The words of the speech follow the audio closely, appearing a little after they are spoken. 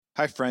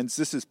Hi, friends.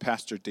 This is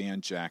Pastor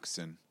Dan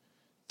Jackson.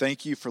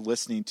 Thank you for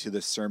listening to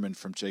this sermon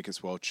from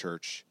Jacob's Well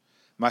Church.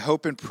 My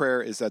hope and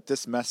prayer is that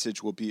this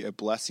message will be a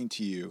blessing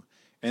to you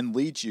and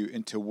lead you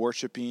into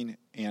worshiping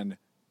and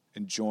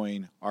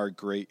enjoying our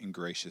great and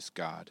gracious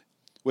God.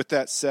 With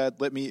that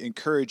said, let me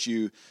encourage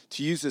you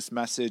to use this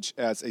message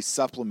as a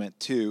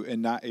supplement to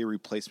and not a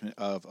replacement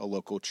of a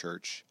local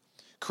church.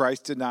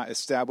 Christ did not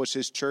establish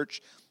his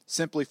church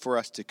simply for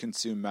us to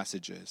consume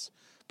messages,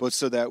 but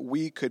so that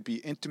we could be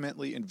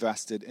intimately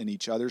invested in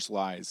each other's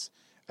lives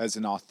as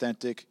an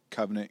authentic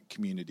covenant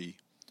community.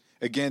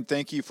 Again,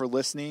 thank you for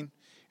listening,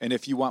 and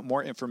if you want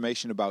more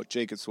information about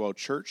Jacob's Well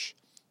Church,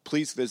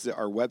 please visit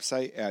our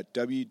website at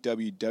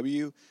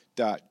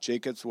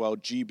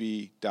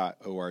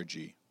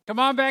www.jacobswellgb.org. Come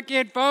on back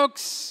in,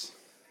 folks.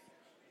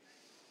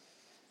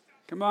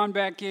 Come on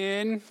back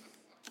in.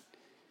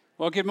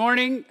 Well, good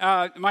morning.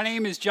 My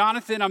name is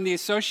Jonathan. I'm the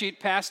associate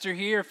pastor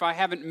here. If I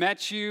haven't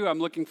met you, I'm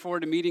looking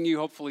forward to meeting you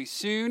hopefully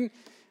soon.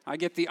 I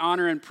get the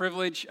honor and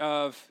privilege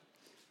of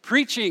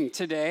preaching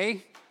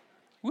today.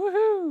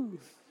 Woohoo!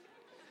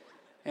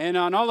 And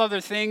on all other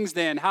things,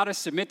 then, how to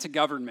submit to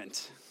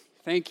government.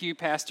 Thank you,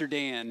 Pastor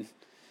Dan.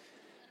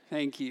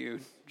 Thank you.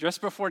 Just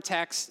before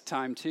tax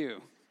time,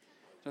 too.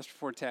 Just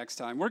before tax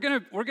time. We're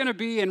gonna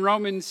be in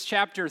Romans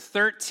chapter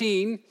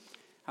 13.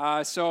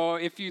 So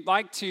if you'd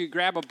like to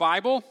grab a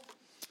Bible,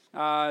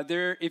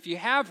 if you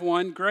have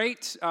one,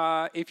 great.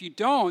 If you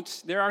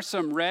don't, there are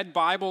some red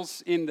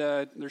Bibles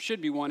there should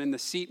be one in the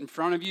seat in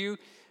front of you.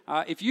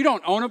 If you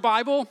don't own a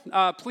Bible,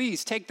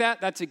 please take that.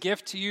 That's a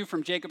gift to you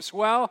from Jacob's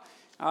Well.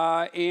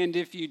 And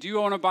if you do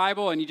own a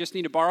Bible and you just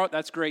need to borrow it,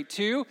 that's great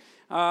too.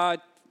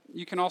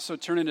 You can also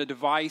turn in a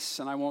device,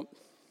 and I won't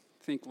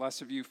think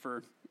less of you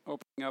for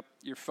opening up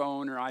your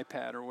phone or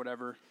iPad or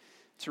whatever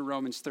to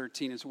Romans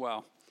 13 as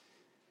well.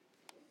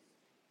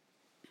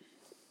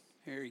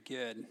 Very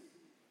good.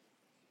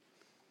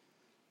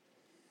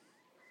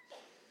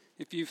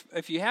 If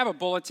you have a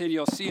bulletin,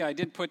 you'll see I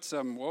did put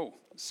some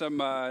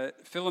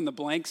fill in the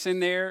blanks in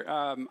there.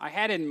 I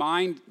had in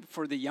mind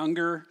for the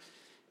younger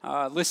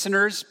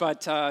listeners,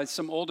 but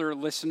some older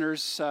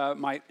listeners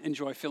might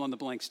enjoy fill in the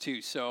blanks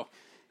too. So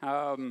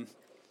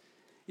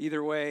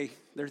either way,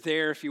 they're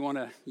there if you want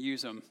to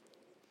use them.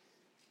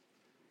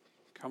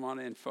 Come on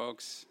in,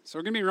 folks. So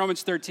we're going to be in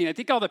Romans 13. I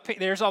think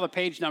there's all the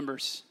page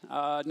numbers.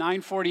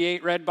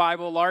 948, red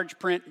Bible, large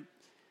print,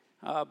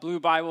 blue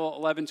Bible,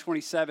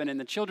 1127, and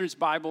the children's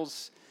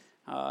Bibles,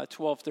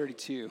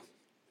 1232.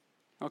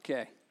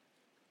 Okay.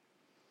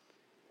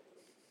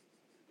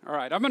 All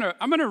right. I'm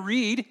gonna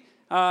read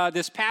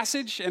this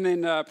passage and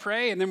then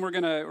pray, and then we're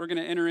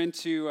gonna enter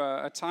into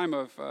a time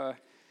of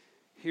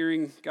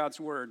hearing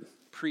God's word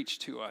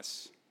preached to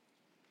us.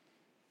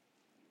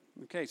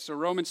 Okay, so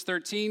Romans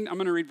 13, I'm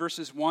going to read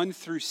verses 1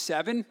 through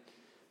 7.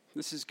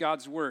 This is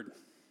God's word.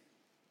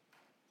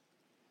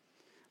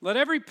 Let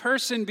every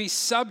person be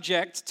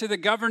subject to the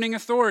governing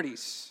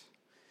authorities,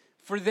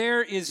 for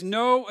there is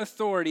no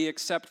authority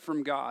except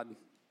from God,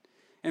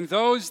 and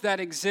those that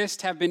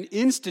exist have been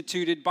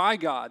instituted by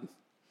God.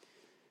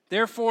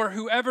 Therefore,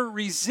 whoever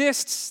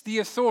resists the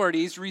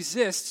authorities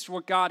resists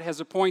what God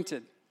has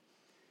appointed,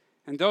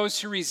 and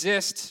those who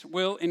resist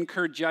will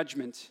incur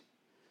judgment.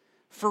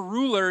 For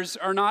rulers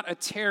are not a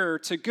terror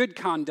to good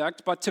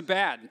conduct, but to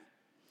bad.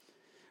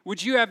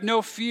 Would you have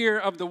no fear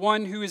of the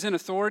one who is in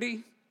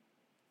authority?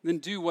 Then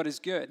do what is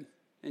good,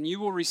 and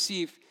you will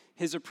receive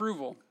his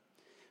approval.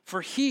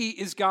 For he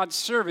is God's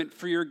servant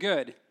for your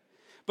good.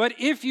 But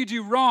if you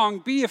do wrong,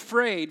 be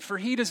afraid, for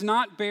he does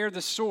not bear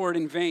the sword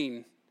in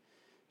vain.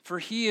 For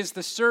he is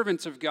the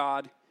servant of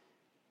God,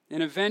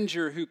 an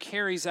avenger who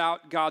carries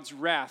out God's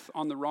wrath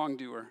on the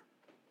wrongdoer.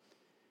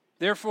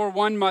 Therefore,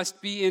 one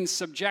must be in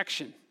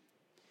subjection,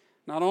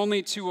 not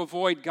only to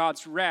avoid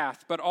God's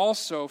wrath, but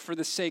also for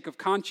the sake of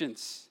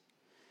conscience.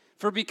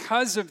 For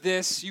because of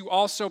this, you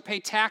also pay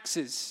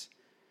taxes,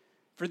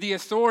 for the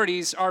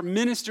authorities are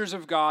ministers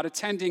of God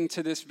attending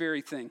to this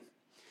very thing.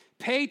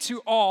 Pay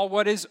to all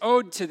what is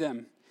owed to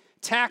them,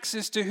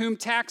 taxes to whom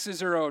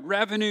taxes are owed,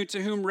 revenue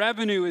to whom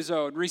revenue is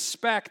owed,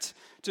 respect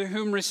to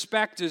whom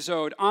respect is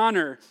owed,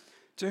 honor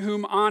to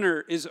whom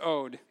honor is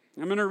owed.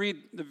 I'm going to read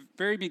the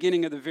very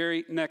beginning of the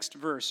very next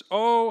verse.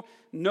 Owe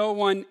no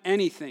one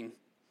anything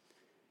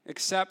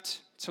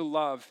except to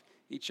love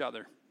each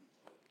other.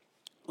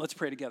 Let's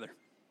pray together.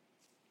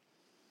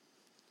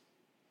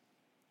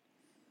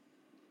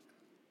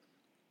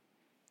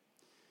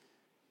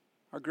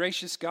 Our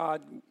gracious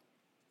God,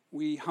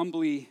 we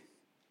humbly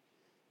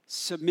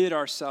submit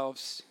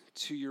ourselves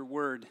to your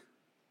word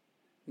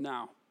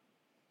now.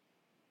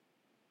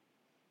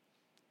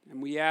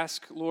 And we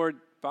ask, Lord,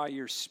 by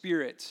your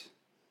Spirit,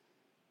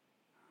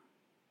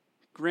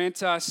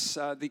 grant us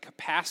the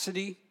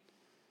capacity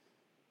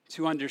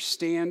to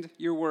understand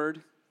your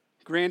word.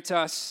 Grant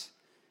us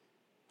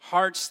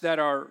hearts that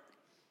are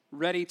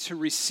ready to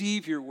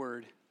receive your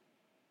word.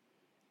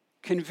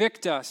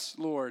 Convict us,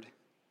 Lord.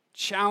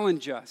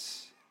 Challenge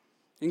us.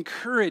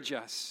 Encourage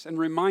us and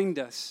remind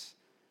us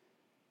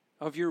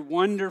of your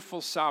wonderful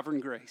sovereign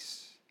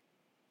grace.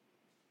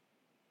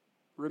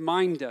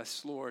 remind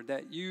us, Lord,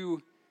 that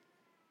you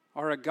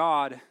are a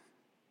God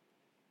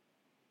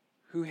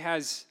who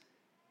has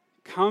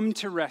come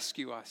to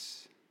rescue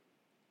us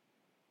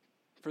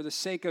for the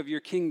sake of your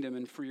kingdom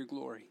and for your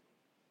glory.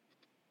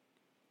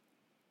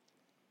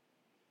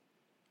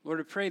 Lord,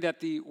 I pray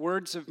that the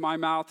words of my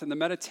mouth and the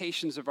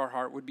meditations of our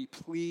heart would be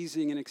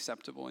pleasing and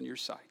acceptable in your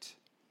sight.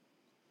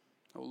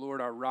 O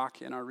Lord, our rock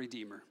and our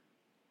redeemer.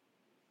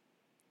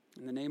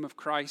 In the name of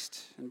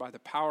Christ and by the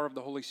power of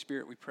the Holy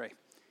Spirit we pray.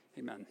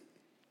 Amen.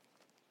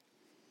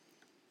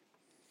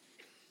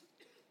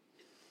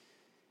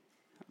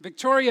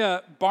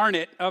 Victoria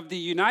Barnett of the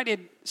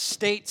United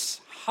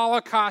States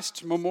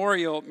Holocaust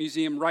Memorial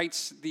Museum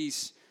writes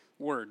these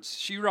words.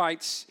 She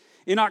writes,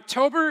 in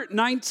October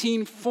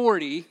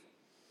 1940,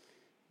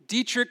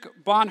 Dietrich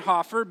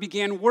Bonhoeffer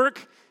began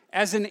work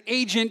as an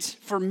agent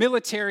for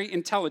military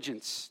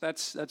intelligence.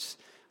 That's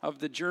of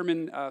the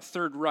German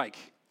Third Reich,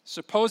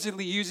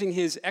 supposedly using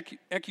his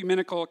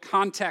ecumenical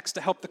context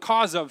to help the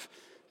cause of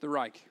the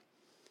Reich.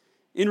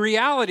 In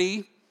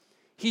reality,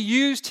 he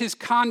used his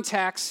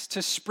contacts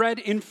to spread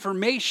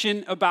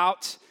information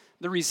about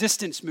the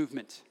resistance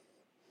movement.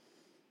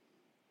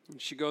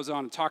 And she goes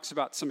on and talks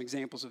about some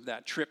examples of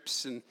that,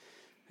 trips and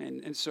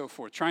so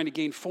forth, trying to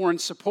gain foreign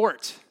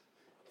support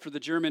for the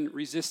German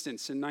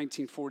resistance in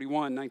 1941,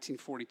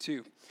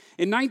 1942.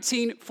 In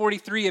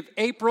 1943 of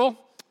April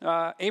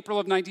of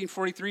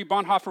 1943,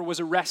 Bonhoeffer was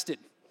arrested.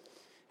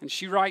 And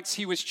she writes,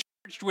 he was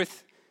charged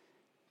with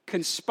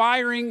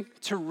conspiring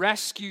to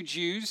rescue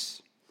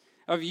Jews,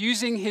 of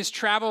using his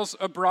travels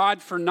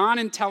abroad for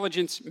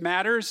non-intelligence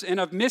matters, and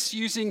of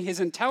misusing his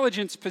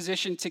intelligence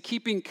position to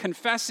keeping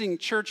confessing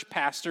church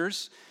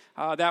pastors,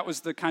 that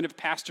was the kind of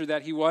pastor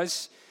that he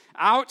was,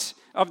 out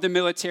of the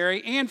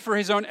military, and for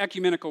his own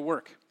ecumenical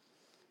work.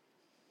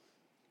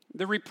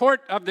 The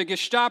report of the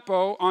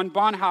Gestapo on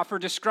Bonhoeffer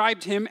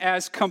described him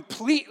as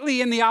completely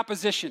in the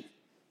opposition.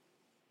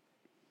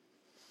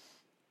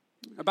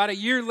 About a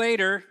year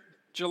later,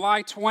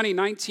 July 20,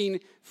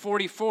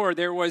 1944,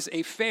 there was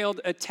a failed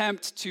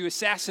attempt to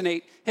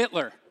assassinate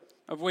Hitler,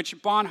 of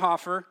which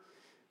Bonhoeffer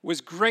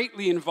was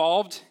greatly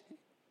involved,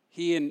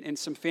 he and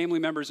some family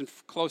members and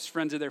close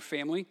friends of their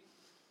family.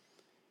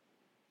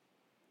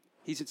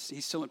 He's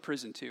still in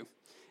prison, too.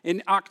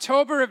 In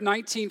October of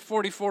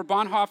 1944,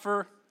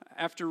 Bonhoeffer,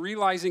 after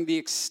realizing the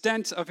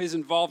extent of his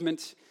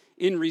involvement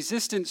in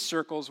resistance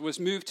circles, was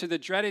moved to the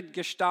dreaded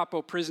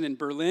Gestapo prison in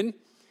Berlin.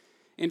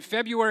 In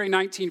February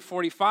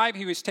 1945,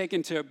 he was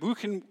taken to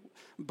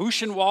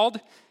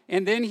Buchenwald,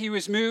 and then he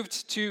was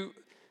moved to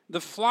the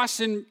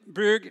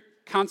Flossenburg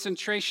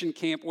concentration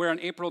camp, where on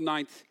April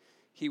 9th,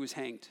 he was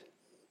hanged.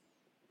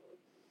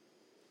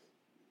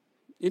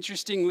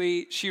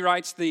 Interestingly, she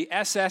writes, the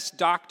SS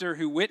doctor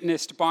who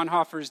witnessed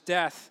Bonhoeffer's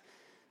death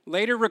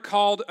later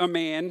recalled a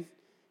man,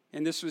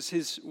 and this was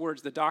his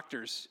words, the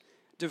doctor's,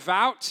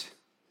 devout,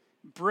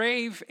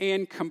 brave,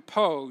 and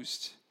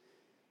composed.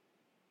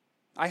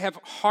 I have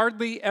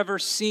hardly ever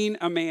seen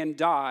a man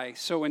die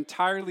so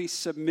entirely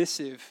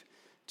submissive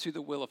to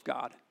the will of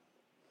God.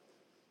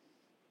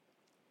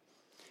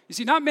 You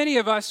see, not many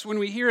of us, when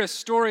we hear a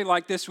story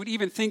like this, would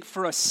even think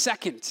for a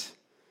second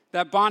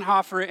that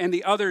Bonhoeffer and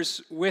the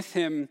others with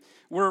him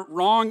were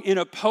wrong in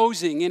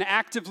opposing and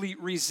actively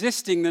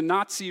resisting the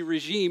Nazi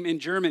regime in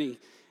Germany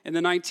in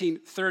the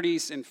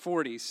 1930s and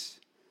 40s.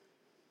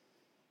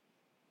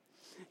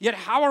 Yet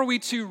how are we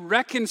to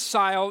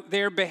reconcile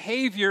their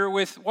behavior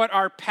with what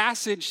our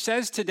passage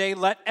says today?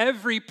 Let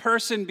every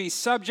person be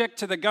subject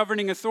to the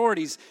governing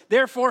authorities.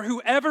 Therefore,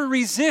 whoever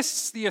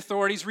resists the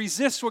authorities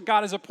resists what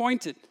God has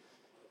appointed.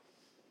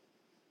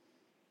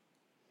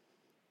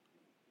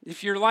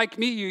 If you're like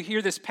me, you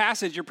hear this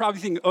passage, you're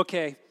probably thinking,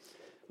 okay,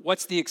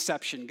 what's the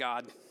exception,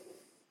 God?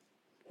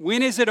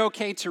 When is it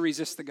okay to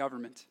resist the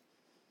government?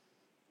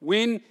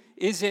 When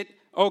is it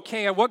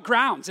okay? On what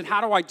grounds? And how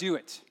do I do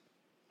it?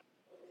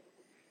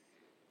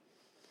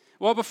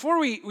 Well, before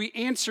we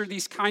answer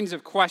these kinds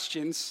of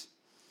questions,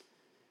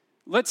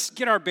 let's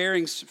get our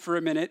bearings for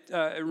a minute.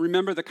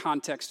 Remember the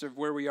context of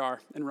where we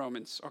are in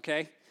Romans,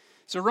 okay?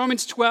 So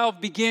Romans 12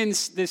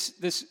 begins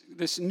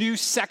this new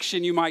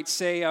section, you might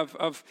say,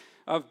 of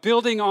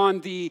building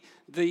on the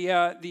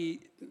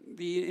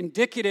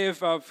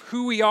indicative of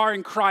who we are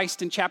in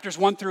Christ in chapters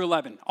 1 through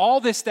 11.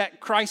 All this that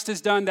Christ has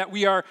done, that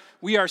we are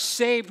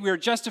saved, we are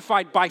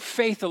justified by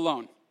faith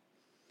alone.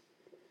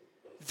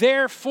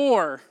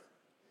 Therefore,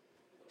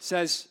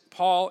 says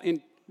Paul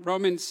in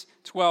Romans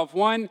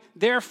 12:1,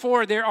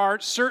 therefore there are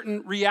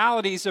certain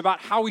realities about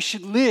how we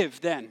should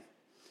live then.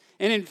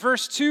 And in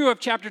verse 2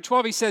 of chapter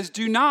 12, he says,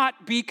 do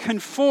not be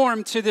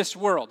conformed to this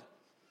world,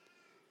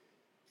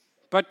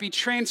 but be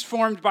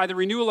transformed by the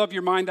renewal of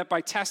your mind, that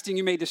by testing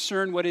you may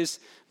discern what is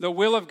the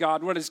will of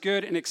God, what is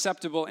good and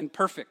acceptable and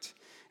perfect.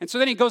 And so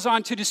then he goes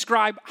on to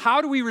describe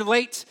how do we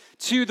relate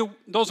to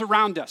those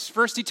around us.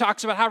 First, he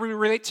talks about how we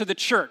relate to the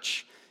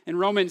church. In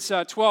Romans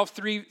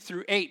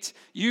 12:3-8,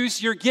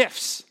 use your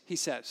gifts, he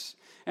says.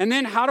 And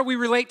then how do we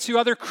relate to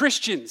other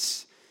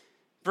Christians?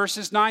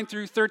 Verses 9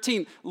 through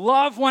 13,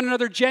 love one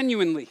another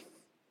genuinely.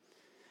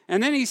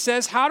 And then he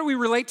says, how do we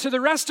relate to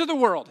the rest of the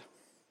world?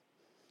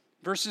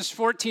 Verses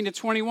 14 to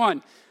 21.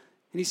 And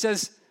he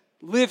says,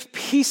 live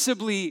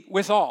peaceably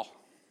with all.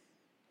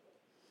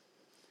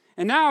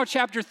 And now,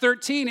 chapter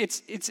 13,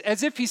 it's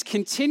as if he's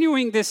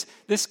continuing this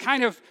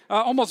kind of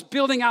almost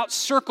building out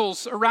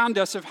circles around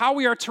us of how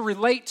we are to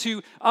relate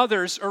to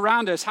others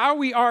around us, how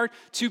we are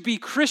to be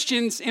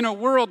Christians in a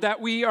world that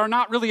we are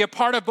not really a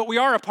part of, but we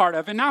are a part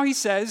of. And now he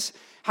says,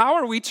 how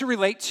are we to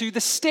relate to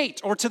the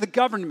state or to the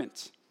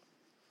government?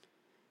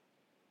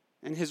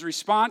 And his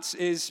response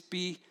is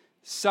be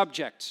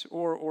subject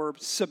or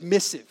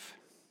submissive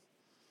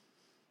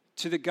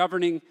to the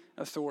governing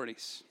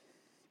authorities.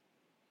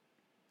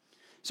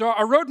 So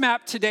our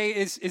roadmap today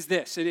is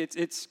this.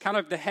 It's kind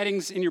of the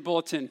headings in your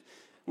bulletin.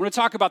 We're going to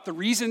talk about the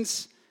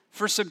reasons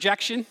for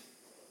subjection,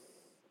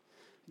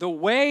 the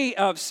way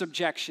of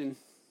subjection,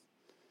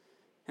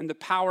 and the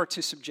power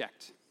to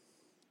subject.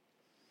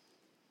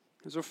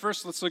 So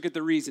first, let's look at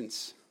the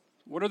reasons.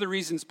 What are the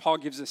reasons Paul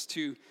gives us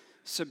to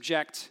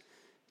subject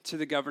to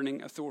the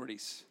governing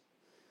authorities?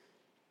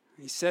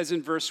 He says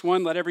in verse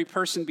 1, let every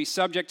person be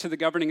subject to the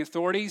governing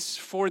authorities,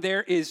 for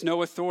there is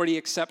no authority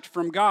except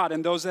from God,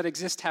 and those that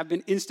exist have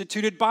been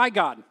instituted by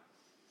God.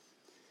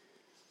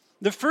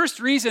 The first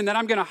reason that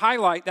I'm going to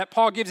highlight that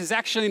Paul gives is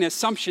actually an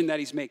assumption that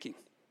he's making.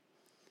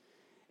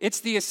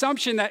 It's the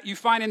assumption that you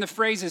find in the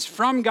phrases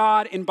from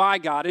God and by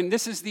God, and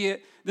this is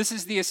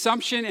the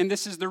assumption, and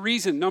this is the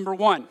reason. Number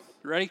one,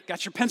 ready?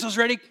 Got your pencils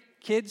ready,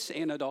 kids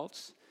and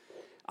adults?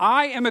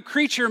 I am a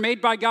creature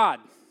made by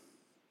God.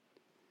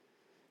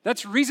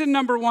 That's reason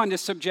number one to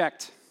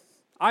subject.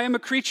 I am a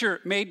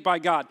creature made by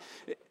God.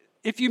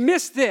 If you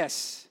miss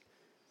this,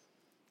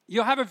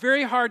 you'll have a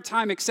very hard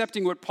time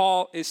accepting what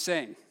Paul is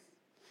saying.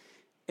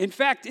 In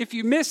fact, if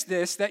you miss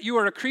this, that you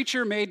are a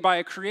creature made by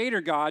a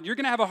creator God, you're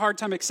going to have a hard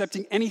time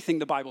accepting anything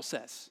the Bible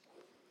says.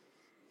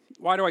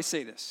 Why do I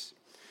say this?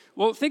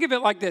 Well, think of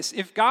it like this.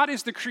 If God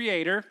is the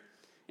creator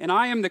and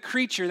I am the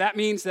creature, that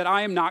means that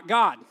I am not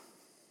God.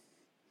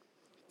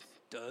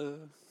 Duh.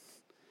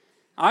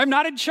 I'm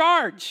not in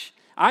charge.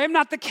 I am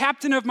not the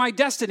captain of my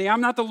destiny.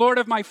 I'm not the Lord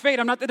of my fate.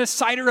 I'm not the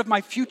decider of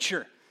my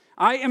future.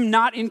 I am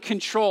not in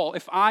control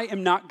if I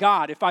am not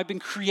God, if I've been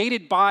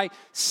created by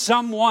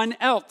someone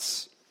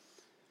else.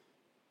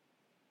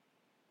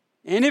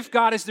 And if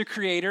God is the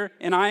creator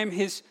and I am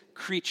his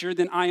creature,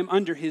 then I am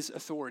under his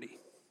authority.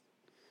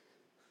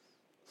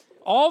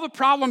 All of the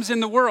problems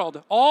in the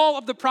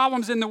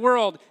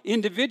world,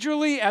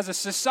 individually, as a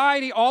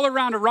society, all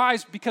around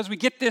arise because we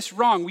get this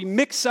wrong. We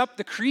mix up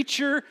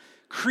the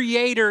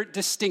creator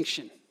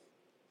distinction.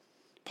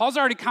 Paul's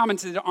already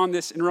commented on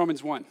this in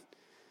Romans 1.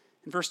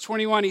 In verse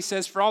 21, he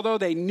says, for although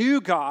they knew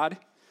God,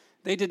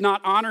 they did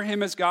not honor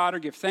him as God or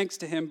give thanks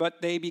to him,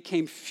 but they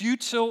became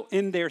futile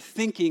in their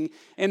thinking,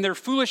 and their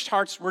foolish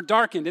hearts were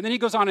darkened. And then he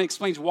goes on and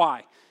explains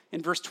why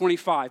in verse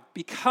 25.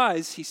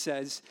 Because, he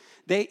says,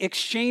 they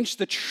exchanged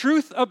the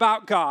truth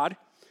about God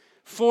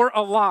for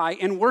a lie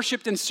and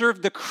worshiped and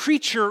served the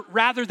creature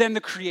rather than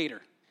the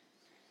creator.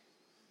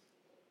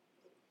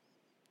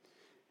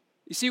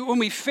 You see, when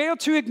we fail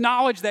to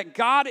acknowledge that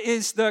God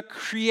is the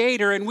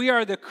creator and we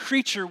are the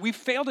creature, we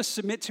fail to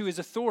submit to his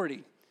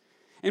authority.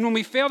 And when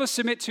we fail to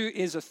submit to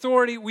his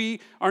authority,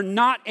 we are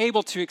not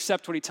able to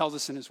accept what he tells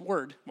us in his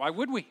word. Why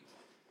would we?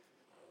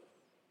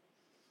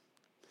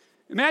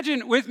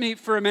 Imagine with me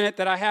for a minute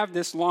that I have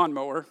this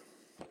lawnmower,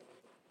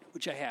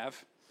 which I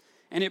have,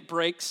 and it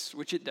breaks,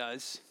 which it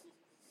does.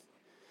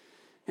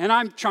 And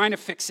I'm trying to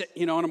fix it,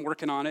 and I'm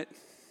working on it.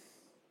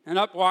 And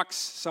up walks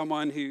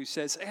someone who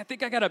says, hey, I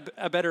think I got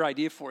a better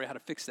idea for you how to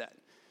fix that.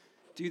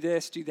 Do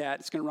this, do that.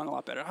 It's going to run a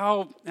lot better.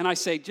 Oh, and I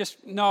say,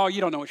 no, you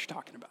don't know what you're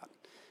talking about.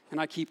 And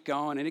I keep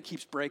going, and it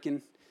keeps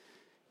breaking.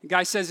 The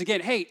guy says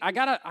again, hey, I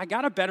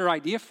got a better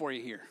idea for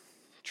you here.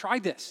 Try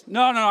this.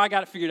 No, I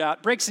got it figured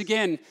out. Breaks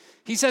again.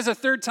 He says a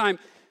third time,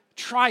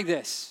 try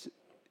this.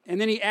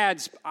 And then he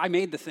adds, I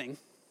made the thing.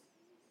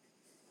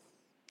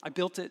 I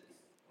built it.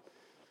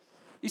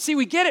 You see,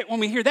 we get it when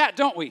we hear that,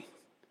 don't we?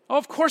 Oh,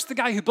 of course the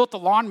guy who built the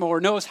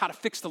lawnmower knows how to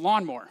fix the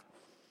lawnmower.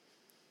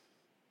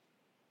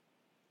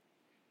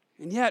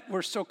 And yet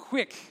we're so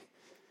quick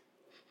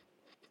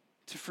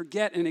to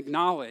forget and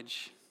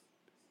acknowledge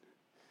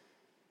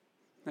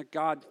that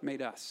God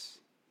made us.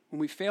 When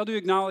we fail to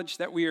acknowledge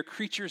that we are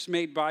creatures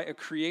made by a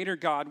creator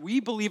God, we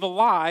believe a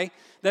lie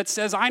that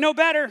says, I know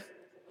better,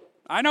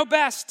 I know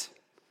best,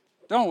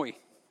 don't we?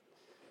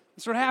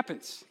 That's what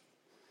happens.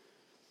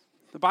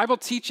 The Bible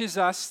teaches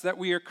us that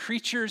we are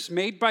creatures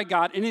made by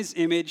God in his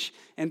image,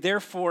 and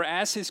therefore,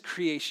 as his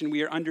creation,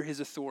 we are under his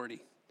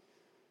authority.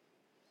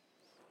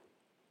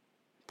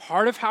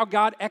 Part of how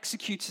God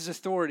executes his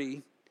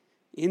authority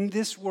in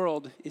this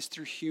world is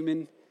through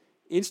human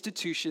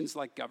institutions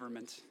like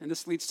government. And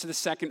this leads to the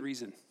second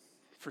reason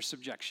for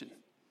subjection.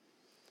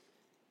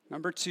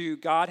 Number 2,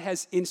 God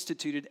has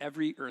instituted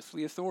every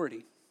earthly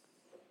authority.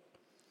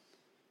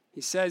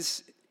 He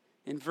says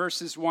in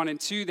verses 1 and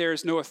 2, there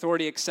is no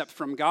authority except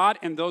from God,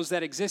 and those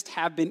that exist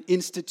have been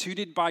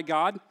instituted by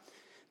God.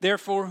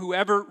 Therefore,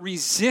 whoever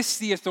resists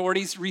the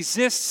authorities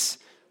resists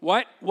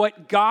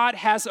What God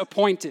has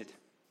appointed.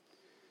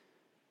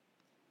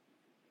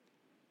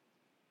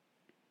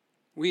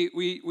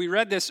 We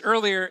read this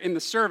earlier in the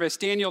service.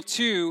 Daniel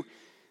 2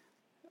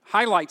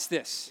 highlights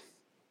this.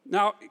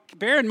 Now,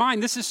 bear in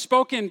mind, this is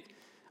spoken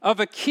of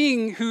a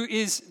king who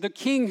is the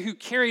king who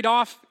carried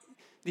off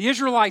the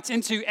Israelites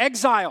into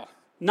exile.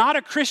 Not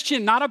a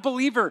Christian, not a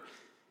believer.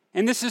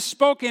 And this is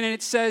spoken, and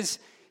it says,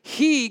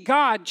 He,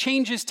 God,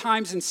 changes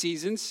times and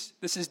seasons.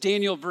 This is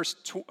Daniel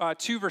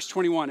 2, verse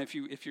 21,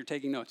 if you're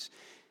taking notes.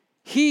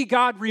 He,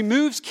 God,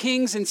 removes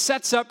kings and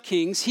sets up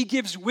kings. He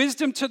gives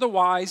wisdom to the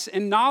wise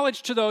and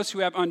knowledge to those who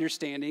have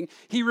understanding.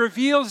 He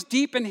reveals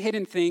deep and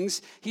hidden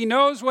things. He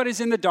knows what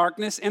is in the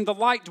darkness, and the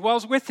light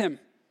dwells with him.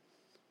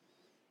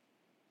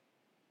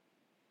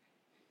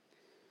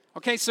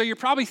 Okay, so you're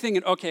probably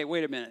thinking, okay,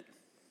 wait a minute.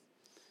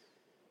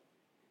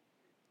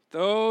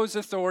 Those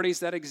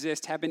authorities that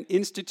exist have been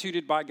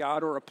instituted by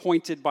God or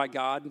appointed by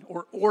God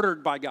or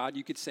ordered by God,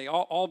 you could say.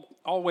 All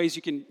ways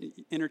you can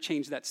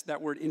interchange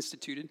that word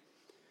instituted.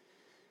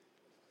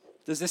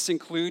 Does this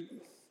include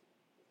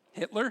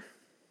Hitler?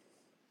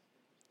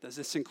 Does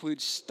this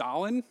include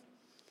Stalin?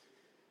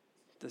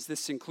 Does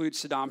this include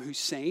Saddam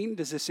Hussein?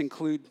 Does this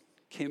include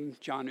Kim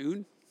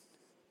Jong-un?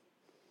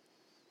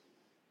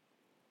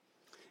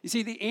 You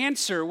see, the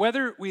answer,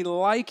 whether we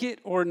like it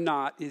or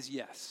not, is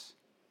yes.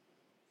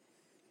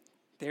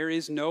 There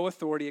is no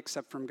authority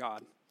except from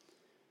God.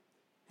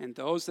 And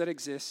those that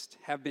exist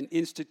have been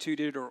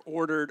instituted or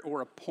ordered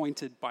or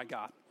appointed by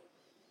God.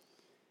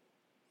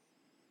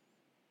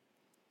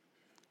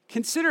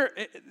 Consider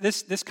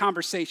this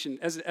conversation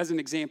as an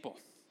example.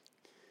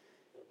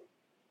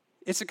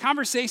 It's a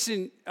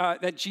conversation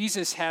that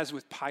Jesus has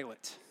with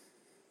Pilate.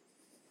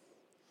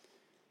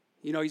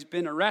 You know, he's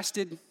been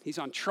arrested. He's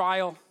on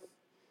trial.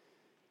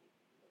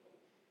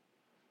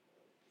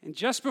 And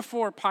just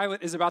before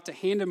Pilate is about to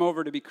hand him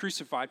over to be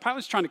crucified,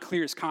 Pilate's trying to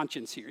clear his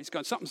conscience here. He's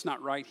going, something's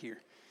not right here.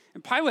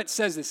 And Pilate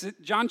says this,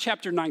 John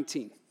chapter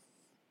 19. It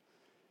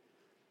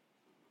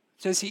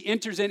says he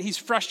enters in, he's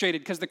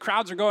frustrated because the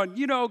crowds are going,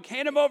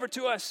 hand him over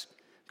to us,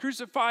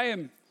 crucify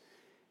him.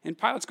 And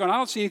Pilate's going, I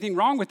don't see anything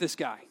wrong with this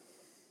guy.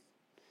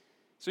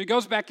 So he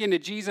goes back into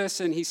Jesus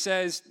and he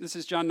says, this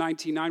is John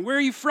 19:9, where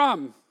are you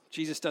from?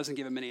 Jesus doesn't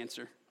give him an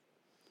answer.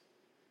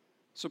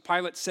 So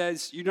Pilate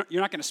says, you're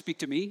not going to speak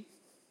to me?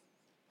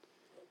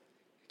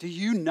 Do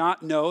you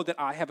not know that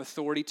I have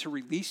authority to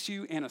release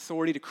you and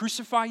authority to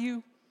crucify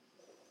you?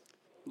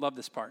 Love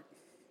this part.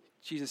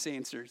 Jesus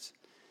answers,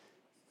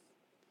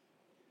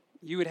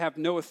 you would have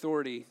no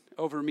authority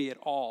over me at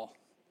all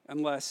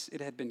unless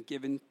it had been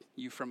given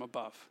you from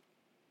above.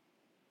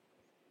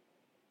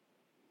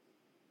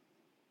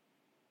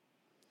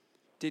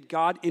 Did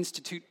God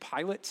institute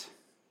Pilate?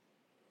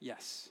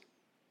 Yes.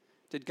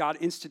 Did God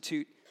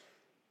institute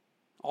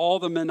all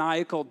the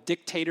maniacal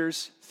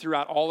dictators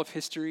throughout all of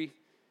history?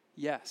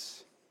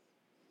 Yes.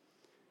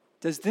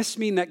 Does this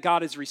mean that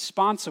God is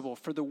responsible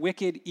for the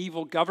wicked,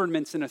 evil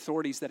governments and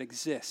authorities that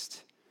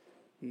exist?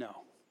 No.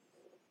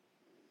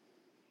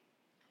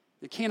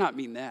 It cannot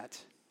mean that.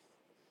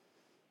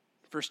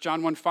 1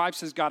 John 1:5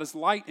 says God is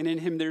light and in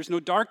him there's no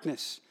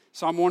darkness.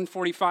 Psalm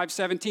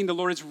 145:17, the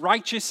Lord is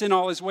righteous in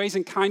all his ways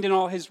and kind in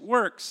all his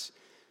works.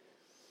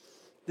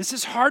 This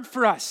is hard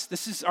for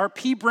us. Our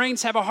pea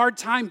brains have a hard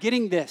time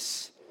getting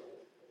this.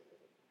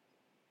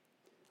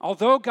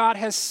 Although God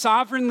has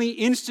sovereignly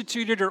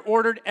instituted or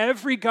ordered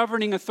every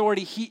governing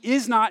authority, he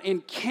is not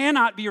and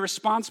cannot be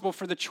responsible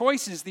for the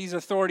choices these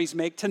authorities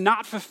make to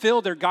not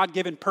fulfill their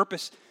God-given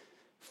purpose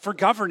for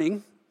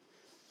governing.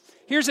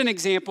 Here's an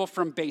example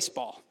from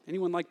baseball.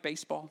 Anyone like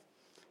baseball?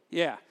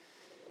 Yeah.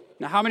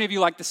 Now, how many of you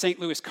like the St.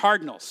 Louis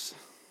Cardinals?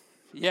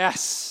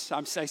 Yes,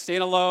 I'm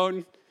staying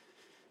alone.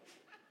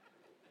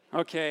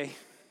 Okay.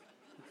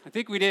 I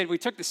think we did. We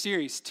took the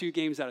series 2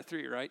 games out of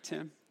 3, right,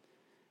 Tim?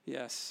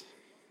 Yes.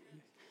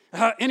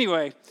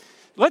 Anyway,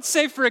 let's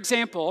say, for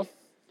example,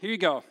 here you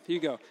go.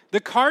 The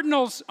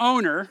Cardinals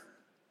owner,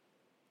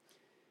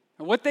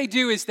 what they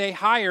do is they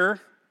hire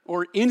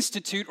or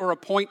institute or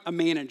appoint a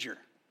manager.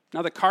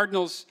 Now, the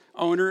Cardinals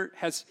owner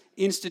has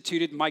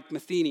instituted Mike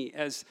Matheny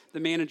as the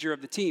manager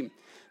of the team.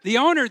 The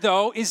owner,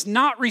 though, is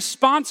not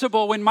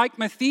responsible when Mike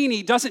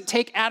Matheny doesn't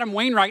take Adam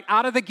Wainwright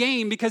out of the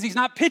game because he's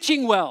not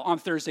pitching well on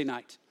Thursday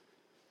night,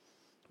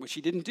 which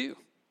he didn't do.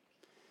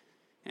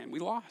 And we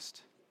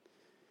lost.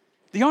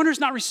 The owner's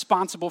not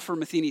responsible for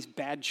Matheny's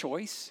bad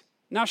choice.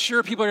 Now,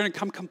 sure, people are going to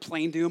come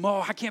complain to him.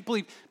 Oh, I can't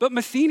believe. But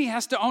Matheny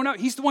has to own up.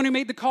 He's the one who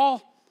made the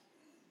call.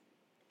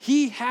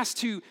 He has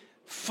to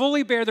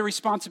fully bear the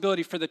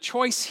responsibility for the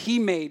choice he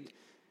made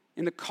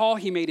and the call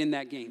he made in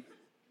that game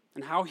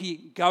and how he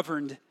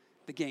governed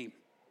the game.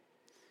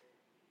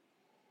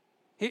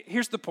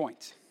 Here's the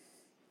point.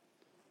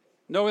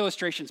 No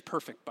illustration's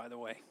perfect, by the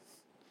way.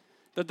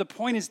 But the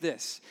point is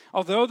this.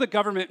 Although the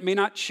government may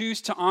not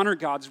choose to honor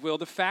God's will,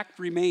 the fact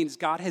remains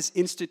God has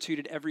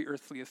instituted every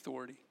earthly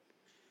authority.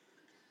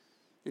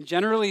 And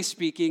generally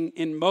speaking,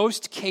 in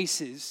most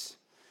cases,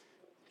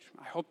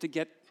 I hope to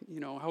get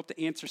I hope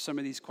to answer some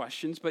of these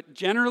questions. But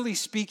generally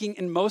speaking,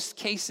 in most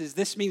cases,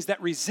 this means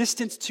that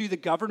resistance to the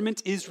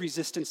government is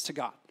resistance to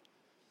God.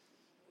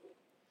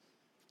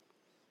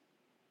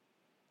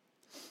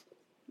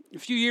 A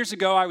few years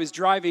ago, I was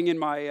driving in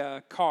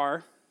my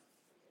car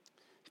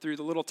through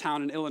the little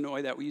town in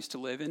Illinois that we used to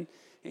live in,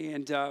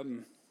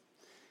 and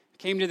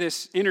came to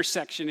this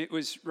intersection. It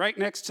was right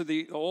next to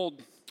the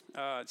old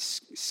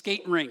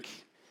skate rink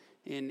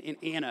in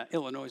Anna,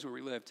 Illinois, where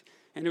we lived.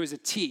 And it was a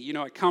T.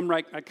 I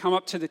come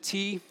up to the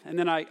T, and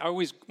then I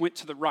always went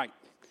to the right.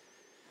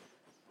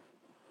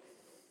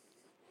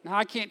 Now,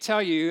 I can't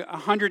tell you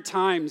 100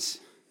 times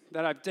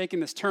that I've taken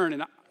this turn,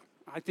 and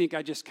I think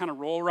I just kind of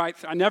roll right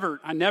through.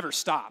 I never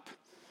stop.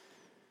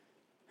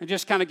 I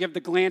just kind of give the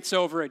glance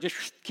over. I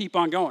just keep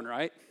on going,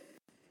 right?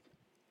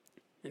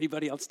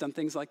 Anybody else done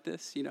things like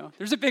this?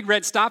 There's a big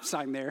red stop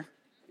sign there,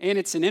 and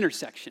it's an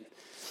intersection.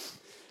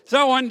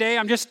 So one day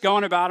I'm just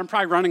going about. I'm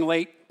probably running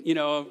late,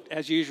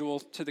 as usual,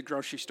 to the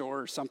grocery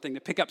store or something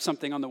to pick up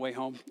something on the way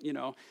home,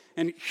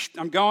 And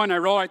I'm going. I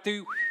roll right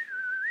through.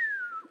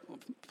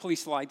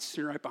 Police lights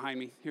are right behind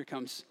me. Here it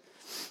comes.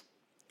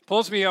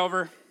 Pulls me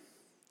over.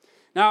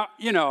 Now,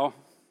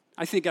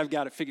 I think I've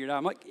got it figured out.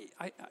 I'm like,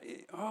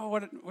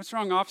 what's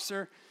wrong,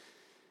 officer?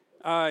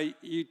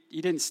 You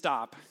didn't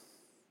stop.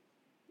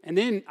 And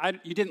then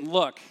you didn't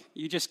look.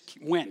 You just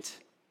went.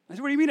 I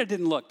said, what do you mean I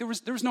didn't look? There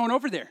was no one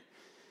over there.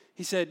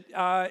 He said,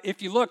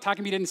 if you looked, how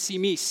come you didn't see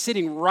me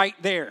sitting right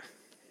there?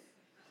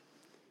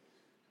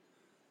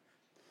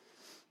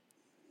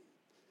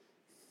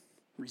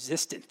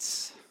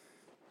 Resistance,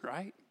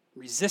 right?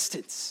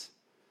 Resistance.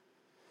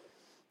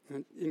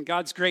 In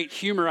God's great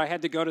humor, I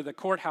had to go to the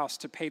courthouse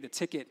to pay the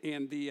ticket,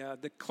 and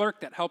the clerk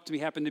that helped me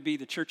happened to be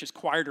the church's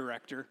choir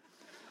director.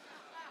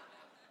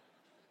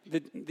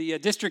 The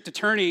district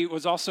attorney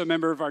was also a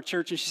member of our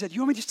church, and she said,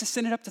 you want me just to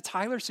send it up to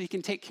Tyler so he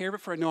can take care of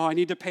it for it? No, I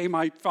need to pay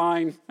my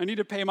fine.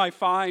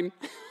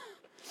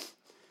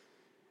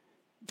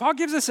 Paul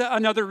gives us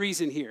another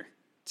reason here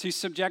to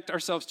subject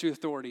ourselves to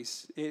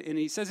authorities, and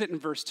he says it in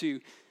verse 2.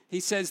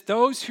 He says,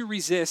 those who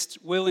resist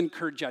will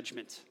incur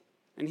judgment.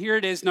 And here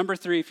it is, number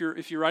 3,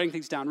 if you're writing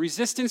things down.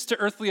 Resistance to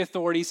earthly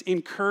authorities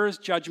incurs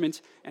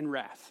judgment and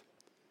wrath.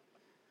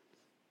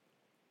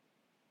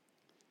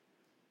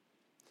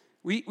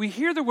 We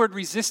hear the word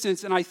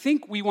resistance, and I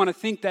think we want to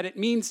think that it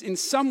means in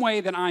some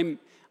way that I'm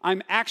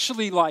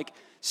actually like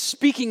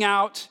speaking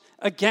out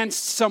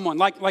against someone,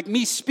 like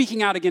me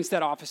speaking out against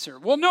that officer.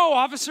 Well, no,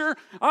 officer,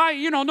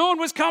 no one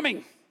was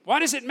coming. Why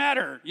does it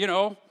matter,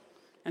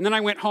 And then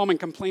I went home and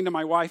complained to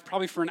my wife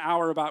probably for an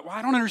hour about,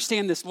 I don't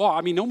understand this law.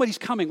 Nobody's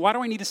coming. Why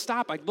do I need to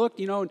stop? I looked,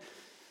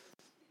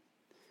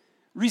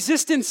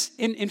 Resistance,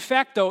 in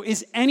fact, though,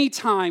 is any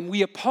time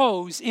we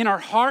oppose in our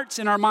hearts,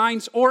 in our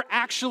minds, or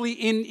actually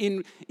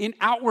in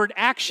outward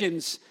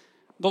actions,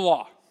 the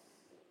law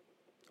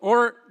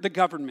or the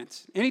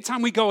government.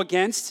 Anytime we go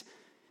against,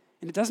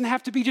 and it doesn't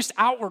have to be just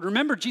outward.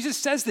 Remember, Jesus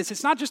says this.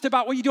 It's not just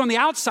about what you do on the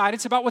outside.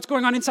 It's about what's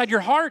going on inside your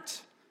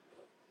heart.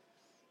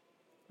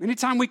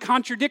 Anytime we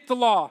contradict the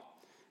law,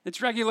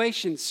 its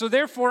regulations. So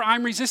therefore,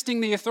 I'm resisting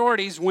the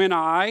authorities when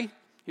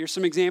here's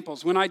some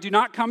examples. When I do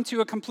not come to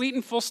a complete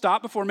and full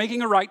stop before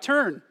making a right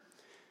turn.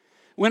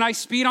 When I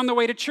speed on the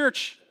way to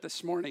church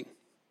this morning.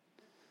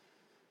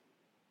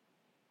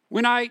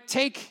 When I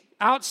take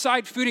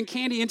outside food and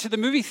candy into the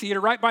movie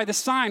theater right by the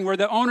sign where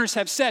the owners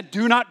have said,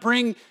 do not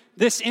bring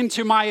this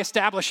into my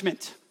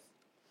establishment.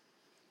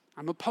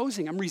 I'm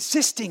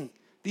resisting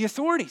the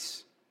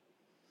authorities.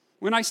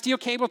 When I steal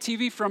cable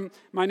TV from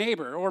my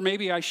neighbor, or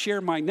maybe I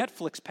share my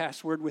Netflix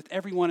password with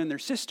everyone and their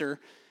sister,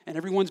 and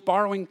everyone's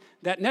borrowing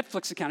that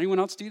Netflix account. Anyone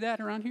else do that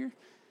around here?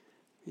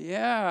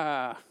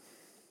 Yeah.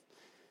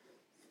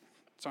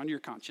 It's on your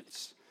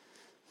conscience.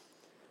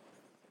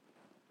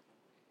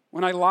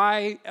 When I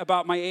lie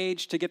about my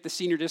age to get the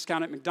senior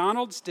discount at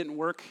McDonald's, didn't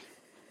work.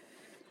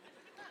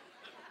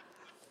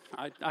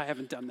 I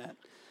haven't done that.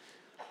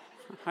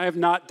 I have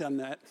not done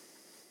that.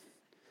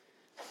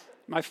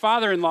 My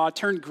father-in-law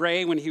turned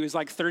gray when he was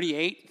like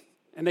 38,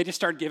 and they just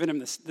started giving him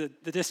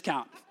the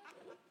discount.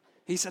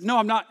 He said, no,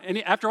 I'm not. And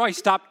after a while, he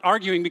stopped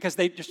arguing because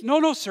they just,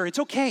 no, sir, it's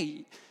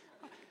okay.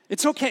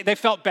 It's okay. They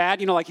felt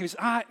bad, like he was,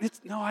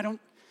 no, I don't.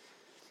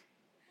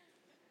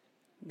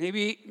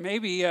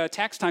 Maybe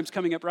tax time's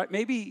coming up, right?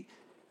 Maybe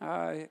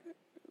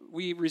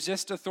we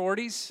resist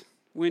authorities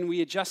when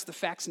we adjust the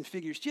facts and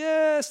figures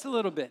just a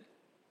little bit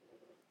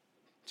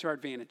to our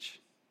advantage.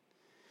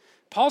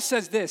 Paul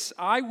says this,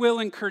 I will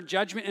incur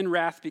judgment and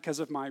wrath because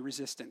of my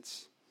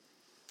resistance.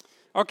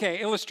 Okay,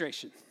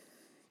 illustration.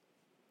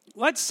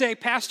 Let's say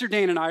Pastor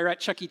Dan and I are at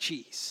Chuck E.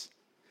 Cheese.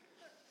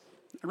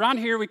 Around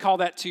here, we call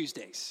that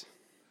Tuesdays.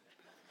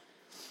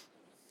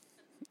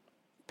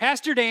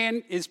 Pastor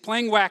Dan is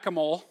playing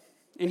whack-a-mole,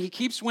 and he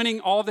keeps winning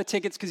all the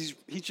tickets because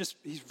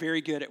he's very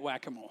good at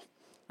whack-a-mole.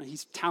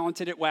 He's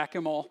talented at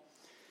whack-a-mole.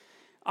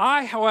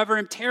 I, however,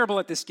 am terrible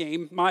at this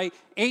game. My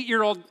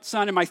 8-year-old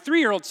son and my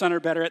 3-year-old son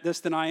are better at this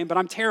than I am, but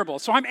I'm terrible.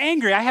 So I'm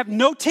angry. I have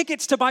no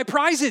tickets to buy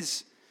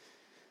prizes.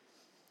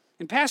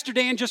 And Pastor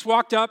Dan just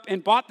walked up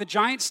and bought the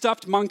giant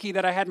stuffed monkey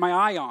that I had my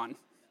eye on.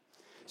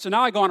 So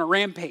now I go on a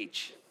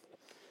rampage.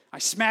 I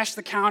smash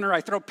the counter,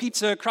 I throw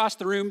pizza across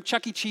the room,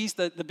 Chuck E. Cheese,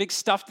 the big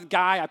stuffed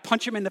guy, I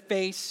punch him in the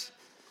face.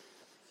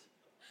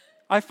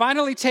 I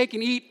finally take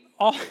and eat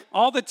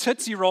all the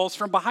Tootsie Rolls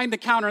from behind the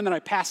counter, and then I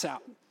pass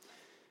out.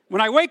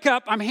 When I wake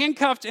up, I'm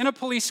handcuffed in a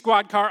police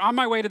squad car on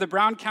my way to the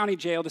Brown County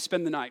Jail to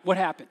spend the night. What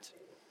happened?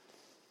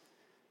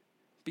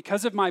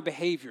 Because of my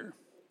behavior,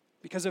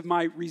 because of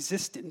my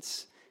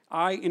resistance,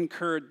 I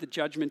incurred the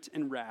judgment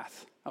and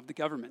wrath of the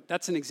government.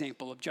 That's an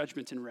example of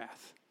judgment and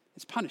wrath.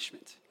 It's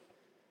punishment.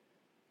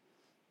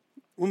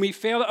 When we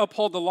fail to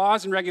uphold the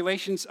laws and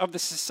regulations of the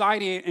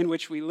society in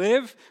which we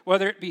live,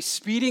 whether it be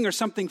speeding or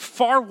something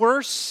far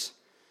worse,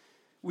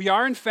 we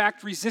are in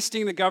fact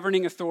resisting the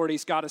governing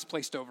authorities God has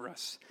placed over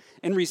us.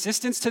 And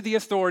resistance to the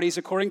authorities,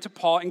 according to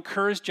Paul,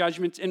 incurs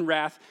judgment and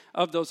wrath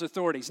of those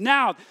authorities.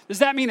 Now, does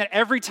that mean that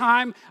every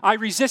time I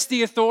resist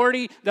the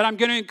authority that I'm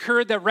going to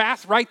incur the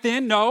wrath right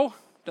then? No,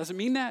 doesn't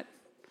mean that.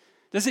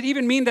 Does it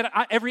even mean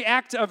that every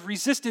act of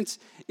resistance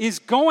is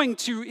going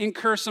to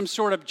incur some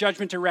sort of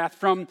judgment or wrath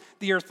from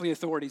the earthly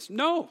authorities?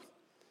 No.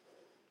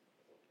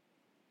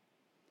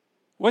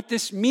 What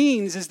this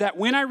means is that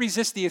when I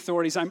resist the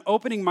authorities, I'm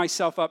opening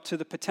myself up to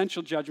the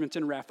potential judgment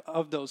and wrath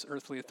of those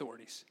earthly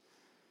authorities.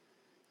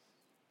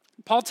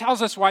 Paul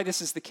tells us why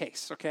this is the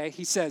case, okay?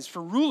 He says,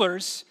 for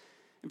rulers,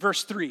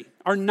 verse 3,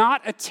 are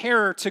not a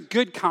terror to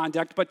good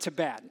conduct, but to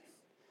bad.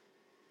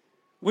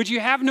 Would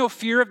you have no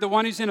fear of the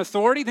one who's in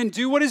authority? Then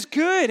do what is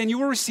good, and you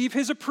will receive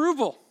his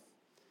approval.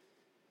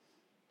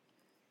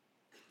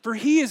 For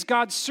he is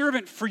God's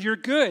servant for your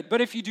good. But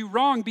if you do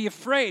wrong, be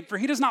afraid, for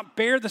he does not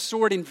bear the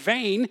sword in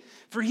vain,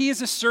 for he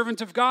is a servant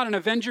of God, an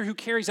avenger who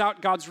carries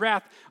out God's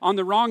wrath on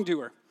the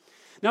wrongdoer.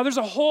 Now, there's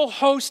a whole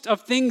host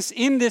of things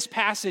in this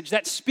passage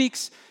that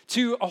speaks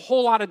to a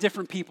whole lot of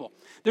different people.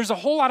 There's a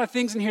whole lot of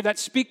things in here that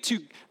speak to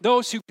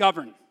those who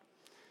govern.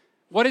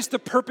 What is the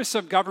purpose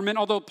of government?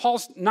 Although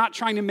Paul's not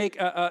trying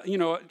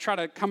to try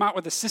to come out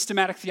with a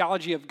systematic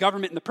theology of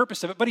government and the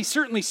purpose of it, but he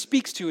certainly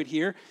speaks to it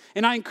here.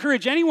 And I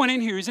encourage anyone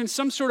in here who's in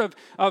some sort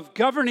of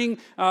governing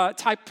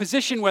type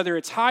position, whether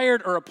it's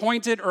hired or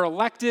appointed or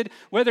elected,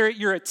 whether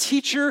you're a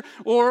teacher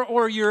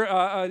or you're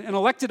an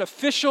elected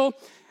official,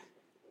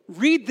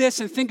 read this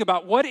and think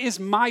about, what is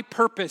my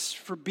purpose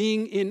for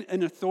being in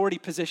an authority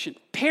position?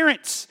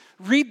 Parents,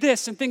 read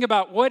this and think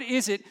about, what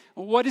is it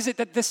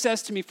that this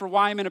says to me for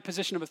why I'm in a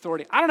position of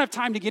authority? I don't have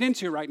time to get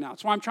into it right now.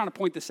 That's why I'm trying to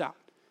point this out.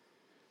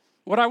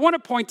 What I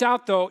want to point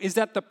out, though, is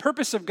that the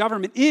purpose of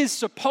government is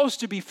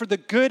supposed to be for the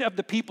good of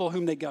the people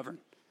whom they govern.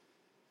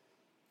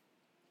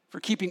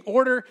 For keeping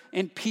order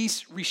and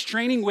peace,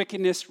 restraining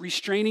wickedness,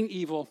 restraining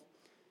evil.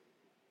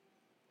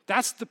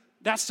 That's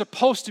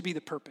supposed to be the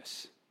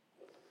purpose.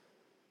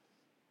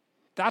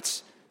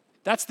 That's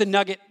the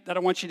nugget that I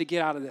want you to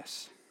get out of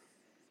this.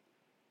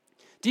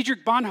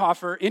 Dietrich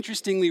Bonhoeffer,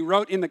 interestingly,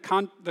 wrote in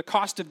the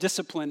Cost of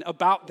Discipline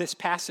about this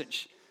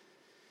passage.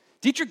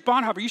 Dietrich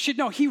Bonhoeffer, you should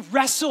know, he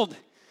wrestled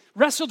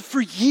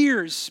for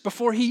years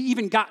before he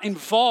even got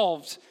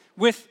involved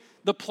with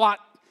the plot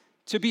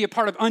to be a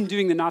part of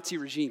undoing the Nazi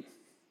regime.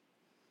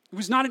 It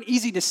was not an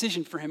easy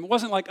decision for him. It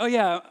wasn't like, oh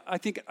yeah, I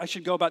think I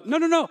should go about it.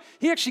 No.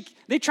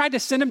 They tried to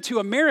send him to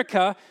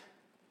America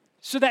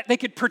so that they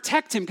could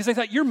protect him because they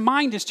thought, your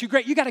mind is too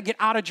great. You got to get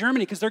out of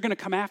Germany because they're going to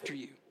come after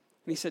you.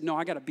 And he said, no,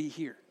 I got to be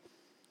here.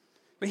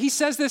 But he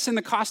says this in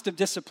the Cost of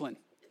Discipline.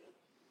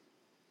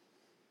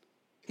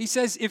 He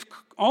says, if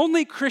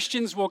only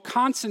Christians will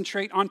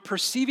concentrate on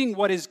perceiving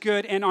what is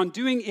good and on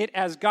doing it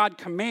as God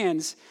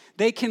commands,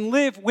 they can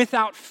live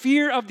without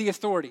fear of the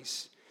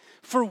authorities.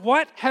 For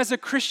what has a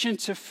Christian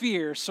to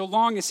fear so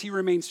long as he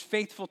remains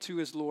faithful to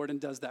his Lord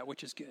and does that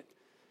which is good?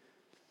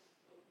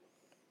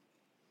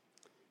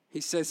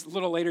 He says, a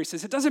little later, he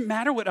says, it doesn't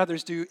matter what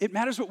others do, it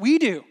matters what we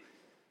do.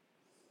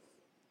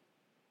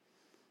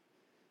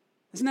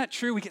 Isn't that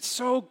true? We get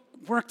so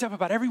worked up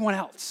about everyone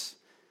else.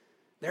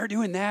 They're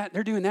doing that,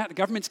 the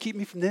government's keeping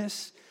me from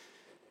this.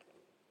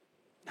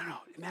 No,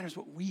 it matters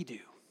what we do.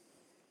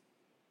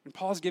 And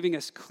Paul's giving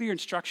us clear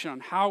instruction on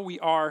how we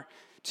are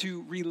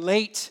to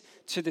relate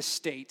to the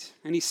state.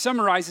 And he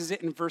summarizes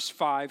it in verse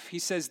 5. He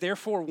says,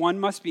 therefore, one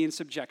must be in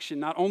subjection,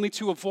 not only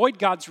to avoid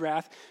God's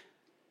wrath,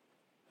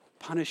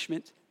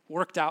 punishment,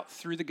 worked out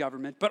through the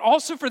government, but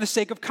also for the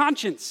sake of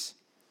conscience.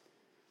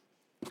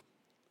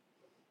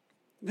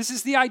 This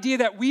is the idea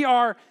that we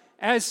are,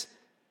 as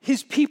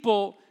his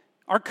people,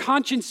 our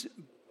conscience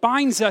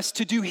binds us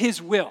to do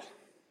his will.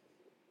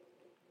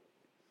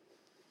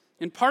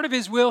 And part of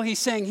his will, he's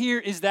saying here,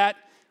 is that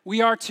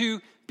we are to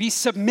be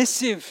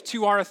submissive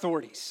to our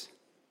authorities.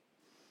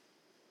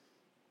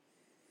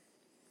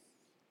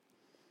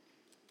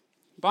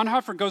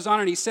 Bonhoeffer goes on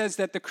and he says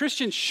that the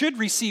Christian should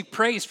receive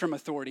praise from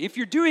authority. If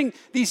you're doing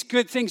these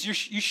good things,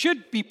 you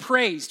should be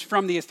praised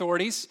from the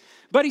authorities.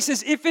 But he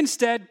says, if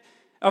instead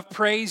of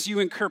praise you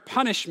incur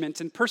punishment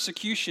and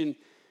persecution,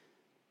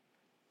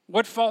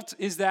 what fault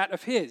is that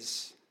of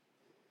his?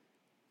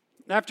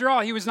 After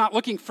all, he was not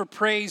looking for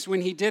praise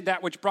when he did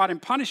that which brought him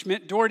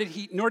punishment, nor did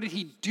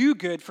he do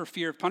good for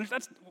fear of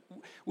punishment.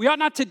 We ought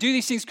not to do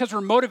these things because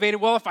we're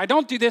motivated. Well, if I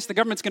don't do this, the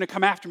government's going to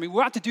come after me.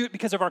 We ought to do it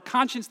because of our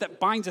conscience that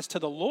binds us to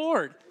the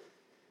Lord.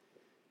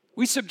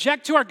 We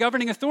subject to our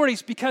governing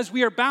authorities because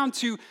we are bound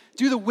to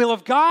do the will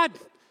of God,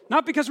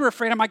 not because we're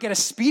afraid I might get a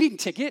speeding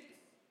ticket.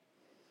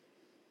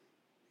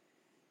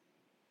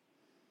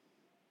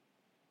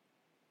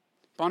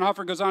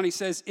 Bonhoeffer goes on, he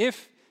says,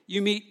 if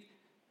you meet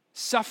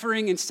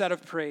suffering instead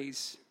of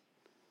praise,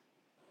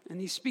 and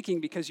he's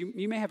speaking because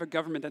you may have a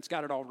government that's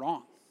got it all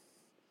wrong.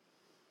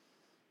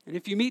 And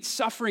if you meet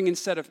suffering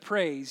instead of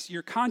praise,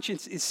 your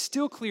conscience is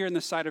still clear in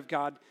the sight of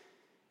God,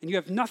 and you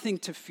have nothing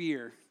to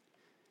fear.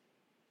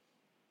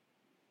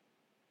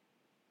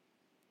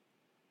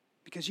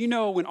 Because you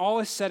know when all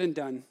is said and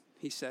done,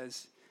 he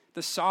says,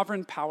 the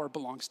sovereign power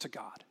belongs to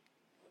God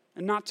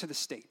and not to the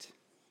state,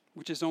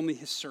 which is only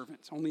his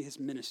servant, only his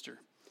minister.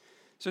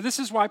 So this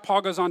is why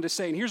Paul goes on to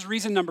say, and here's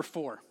reason number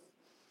 4.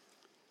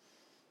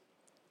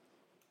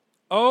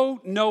 Owe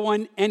no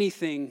one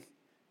anything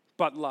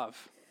but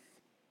love.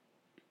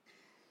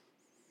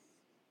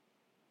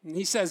 And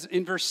he says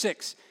in verse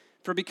 6,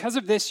 for because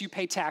of this you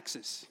pay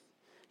taxes.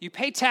 You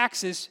pay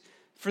taxes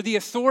for the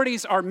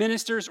authorities are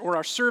ministers or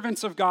are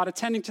servants of God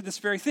attending to this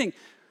very thing.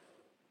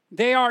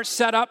 They are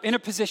set up in a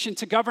position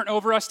to govern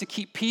over us, to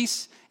keep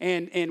peace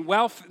and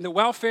the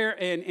welfare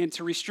and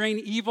to restrain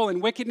evil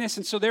and wickedness.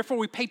 And so therefore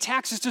we pay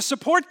taxes to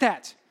support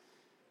that.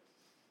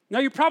 Now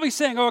you're probably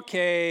saying,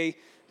 okay,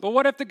 but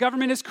what if the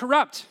government is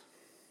corrupt?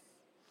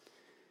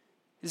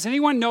 Does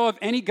anyone know of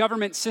any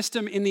government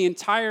system in the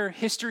entire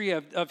history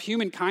of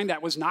humankind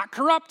that was not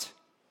corrupt?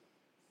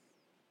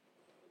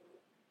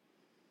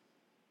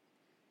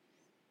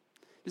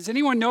 Does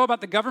anyone know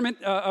about the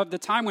government of the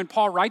time when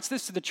Paul writes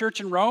this to the church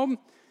in Rome,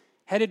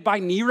 headed by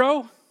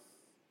Nero?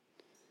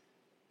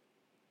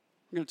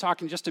 We're going to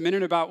talk in just a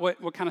minute about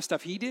what kind of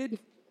stuff he did.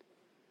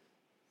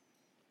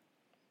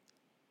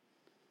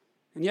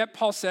 And yet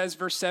Paul says,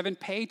 verse 7,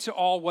 pay to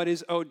all what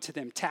is owed to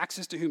them.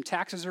 Taxes to whom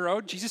taxes are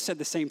owed. Jesus said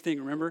the same thing,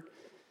 remember?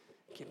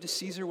 Give to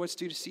Caesar what's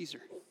due to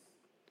Caesar.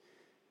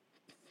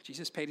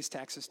 Jesus paid his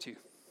taxes too.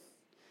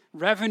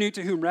 Revenue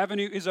to whom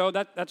revenue is owed.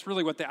 That's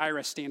really what the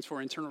IRS stands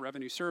for, Internal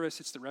Revenue Service.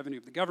 It's the revenue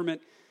of the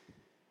government.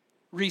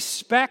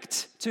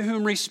 Respect to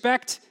whom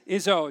respect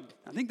is owed.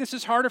 I think this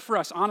is harder for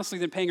us, honestly,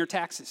 than paying our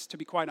taxes, to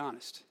be quite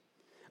honest.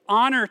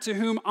 Honor to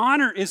whom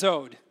honor is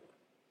owed.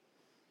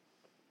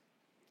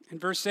 In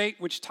verse 8,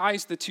 which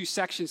ties the two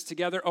sections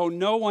together, owe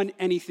no one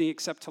anything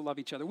except to love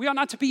each other. We ought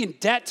not to be in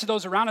debt to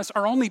those around us.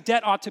 Our only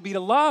debt ought to be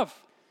to love.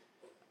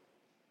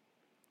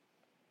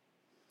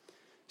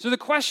 So the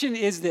question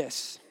is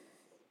this.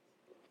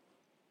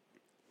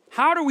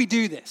 How do we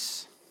do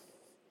this?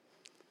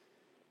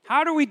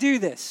 How do we do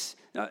this?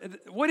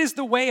 What is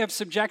the way of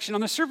subjection?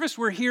 On the surface,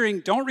 we're hearing,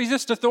 don't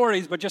resist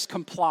authorities, but just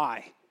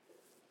comply.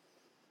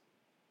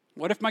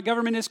 What if my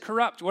government is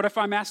corrupt? What if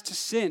I'm asked to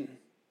sin?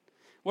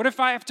 What if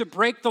I have to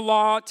break the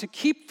law to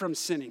keep from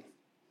sinning?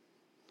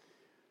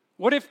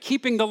 What if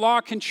keeping the law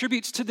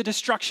contributes to the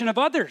destruction of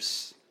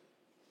others?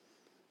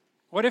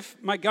 What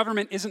if my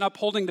government isn't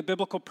upholding the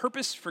biblical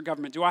purpose for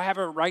government? Do I have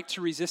a right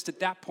to resist at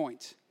that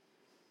point?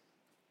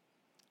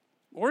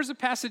 Or is the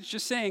passage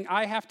just saying,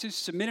 I have to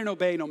submit and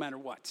obey no matter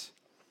what?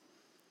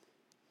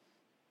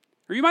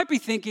 Or you might be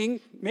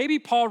thinking, maybe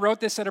Paul wrote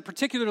this at a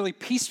particularly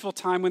peaceful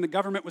time when the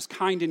government was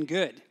kind and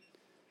good.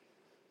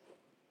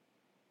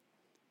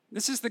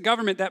 This is the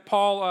government that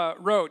Paul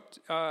wrote,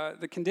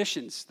 the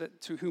conditions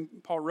to whom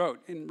Paul wrote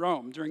in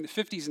Rome during the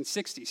 50s and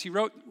 60s. He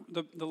wrote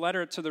the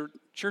letter to the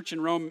church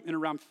in Rome in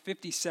around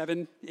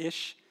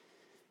 57-ish.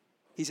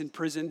 He's in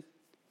prison.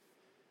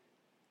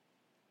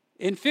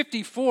 In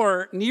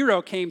 54,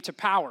 Nero came to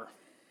power.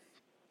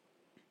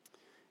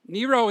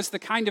 Nero is the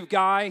kind of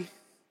guy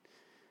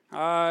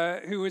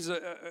who was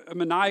a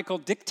maniacal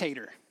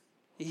dictator.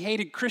 He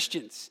hated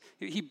Christians.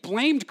 He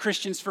blamed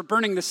Christians for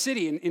burning the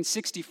city in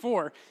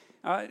 64.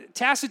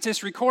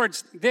 Tacitus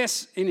records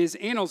this in his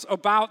annals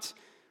about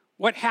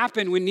what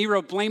happened when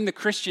Nero blamed the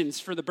Christians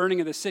for the burning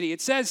of the city.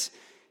 It says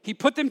he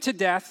put them to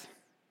death,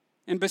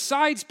 and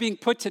besides being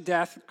put to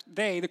death,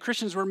 the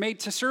Christians, were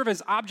made to serve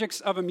as objects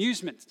of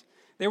amusement.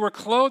 They were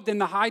clothed in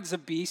the hides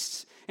of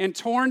beasts and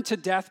torn to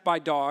death by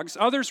dogs.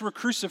 Others were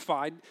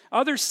crucified.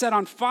 Others set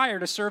on fire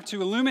to serve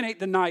to illuminate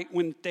the night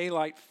when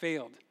daylight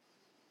failed.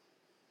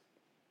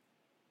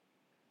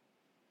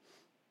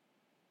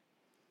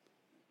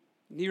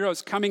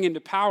 Nero's coming into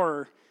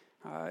power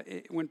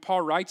when Paul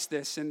writes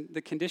this, and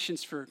the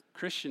conditions for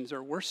Christians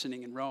are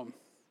worsening in Rome.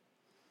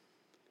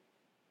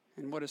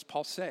 And what does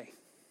Paul say?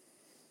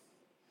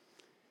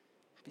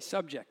 Be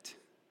subject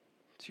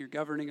to your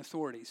governing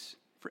authorities,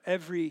 for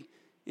every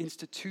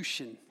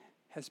institution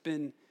has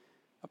been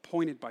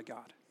appointed by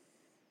God.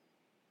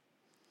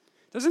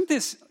 Doesn't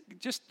this,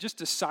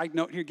 just a side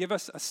note here, give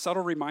us a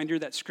subtle reminder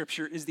that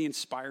Scripture is the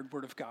inspired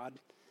Word of God?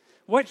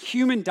 What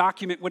human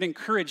document would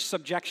encourage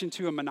subjection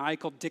to a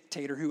maniacal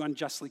dictator who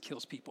unjustly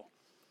kills people?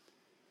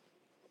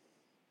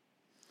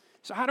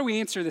 So how do we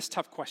answer this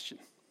tough question?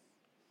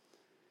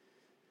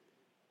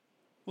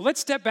 Well,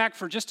 let's step back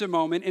for just a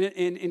moment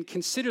and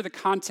consider the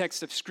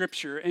context of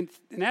Scripture and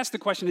ask the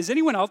question, has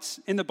anyone else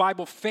in the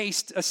Bible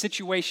faced a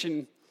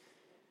situation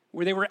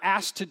where they were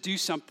asked to do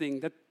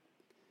something that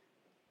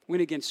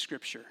went against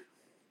Scripture?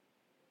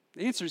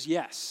 The answer is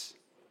yes.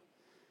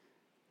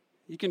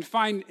 You can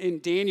find in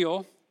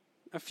Daniel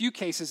a few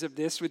cases of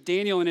this with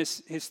Daniel and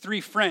his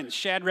three friends,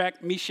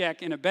 Shadrach,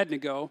 Meshach, and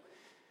Abednego,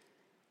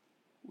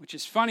 which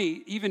is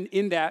funny, even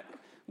in that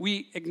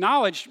we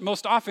acknowledge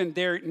most often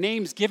their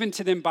names given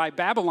to them by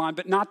Babylon,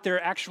 but not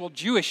their actual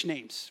Jewish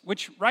names,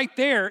 which right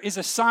there is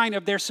a sign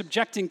of their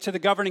subjecting to the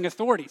governing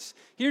authorities.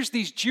 Here's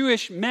these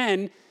Jewish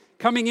men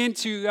coming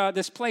into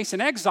this place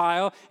in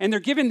exile, and they're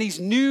given these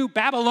new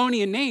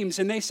Babylonian names,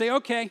 and they say,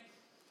 okay,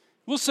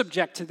 we'll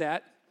subject to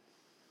that.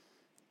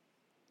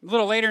 A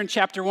little later in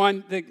chapter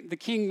 1, the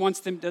king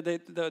wants them,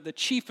 the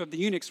chief of the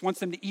eunuchs wants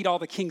them to eat all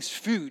the king's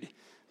food,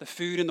 the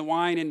food and the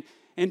wine.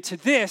 And to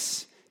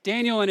this,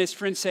 Daniel and his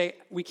friends say,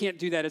 we can't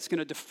do that. It's going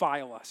to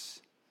defile us.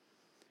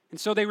 And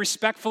so they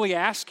respectfully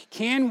ask,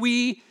 can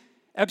we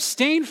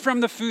abstain from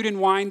the food and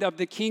wine of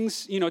the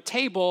king's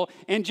table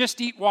and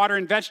just eat water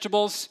and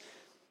vegetables?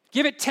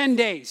 Give it 10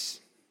 days.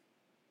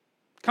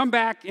 Come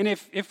back, and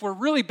if we're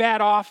really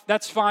bad off,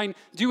 that's fine.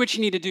 Do what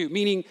you need to do,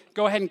 meaning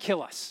go ahead and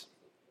kill us.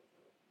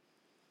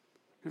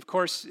 And of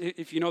course,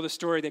 if you know the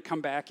story, they come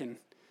back and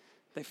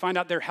they find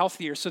out they're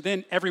healthier. So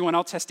then everyone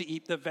else has to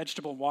eat the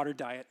vegetable water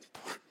diet.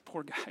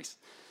 Poor guys.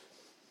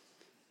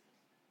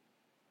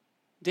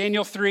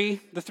 Daniel 3,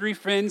 the three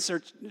friends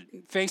are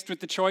faced with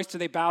the choice. Do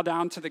they bow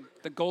down to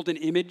the golden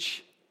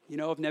image,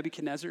 of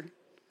Nebuchadnezzar?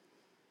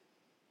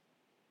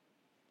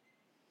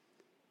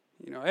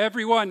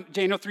 Everyone,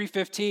 Daniel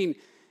 3:15,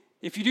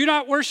 if you do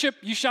not worship,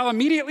 you shall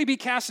immediately be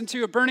cast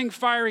into a burning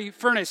fiery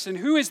furnace. And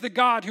who is the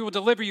God who will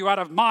deliver you out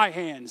of my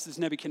hands? This is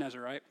Nebuchadnezzar,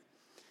 right?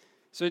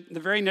 So the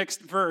very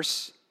next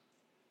verse,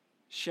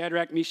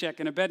 Shadrach, Meshach,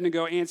 and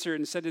Abednego answered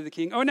and said to the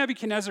king, O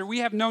Nebuchadnezzar, we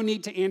have no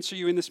need to answer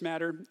you in this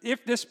matter.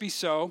 If this be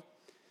so,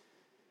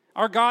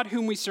 our God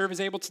whom we serve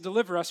is able to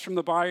deliver us from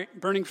the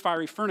burning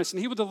fiery furnace,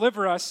 and he will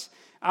deliver us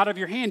out of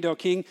your hand, O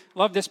king.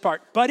 Love this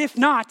part. But if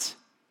not,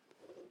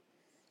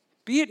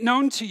 be it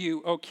known to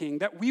you, O king,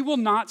 that we will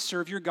not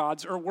serve your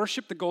gods or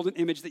worship the golden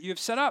image that you have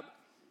set up.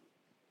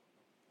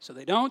 So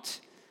they don't.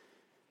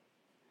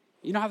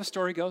 You know how the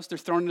story goes. They're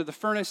thrown into the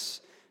furnace.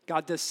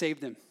 God does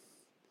save them.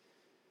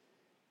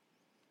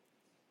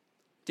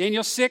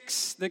 Daniel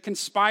 6, the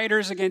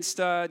conspirators against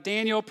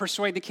Daniel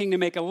persuade the king to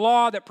make a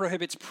law that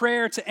prohibits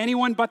prayer to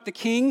anyone but the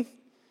king.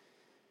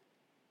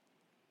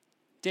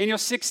 Daniel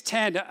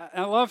 6:10,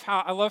 I love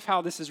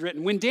how this is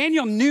written. When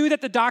Daniel knew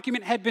that the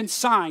document had been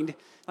signed,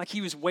 like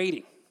he was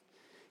waiting,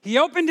 he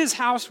opened his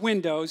house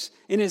windows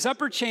in his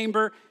upper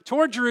chamber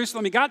toward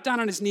Jerusalem. He got down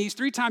on his knees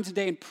 3 times a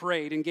day and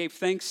prayed and gave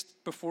thanks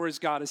before his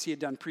God as he had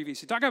done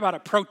previously. Talk about a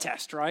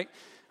protest, right?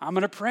 I'm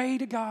going to pray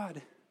to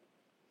God.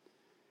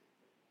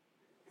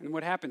 And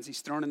what happens?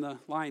 He's thrown in the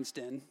lion's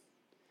den.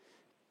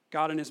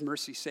 God in his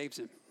mercy saves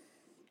him.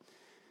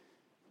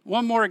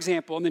 One more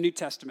example in the New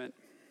Testament.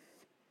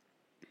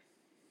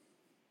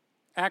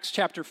 Acts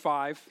chapter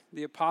 5,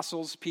 the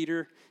apostles,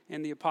 Peter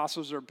and the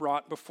apostles are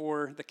brought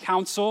before the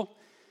council.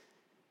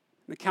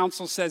 The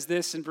council says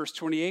this in verse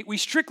 28, we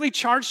strictly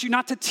charged you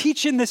not to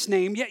teach in this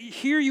name, yet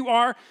here you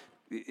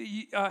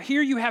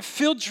have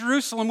filled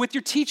Jerusalem with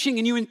your teaching,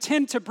 and you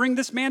intend to bring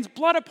this man's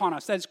blood upon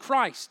us, that is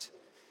Christ,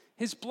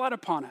 his blood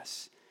upon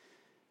us.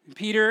 And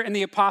Peter and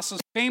the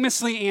apostles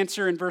famously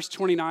answer in verse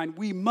 29,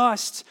 we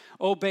must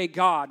obey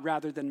God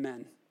rather than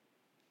men.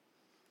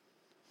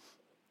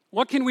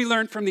 What can we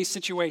learn from these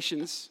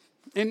situations?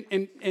 And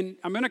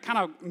I'm going to kind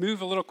of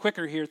move a little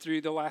quicker here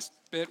through the last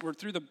bit. We're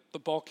through the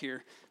bulk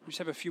here. We just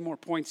have a few more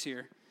points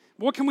here.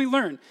 What can we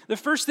learn? The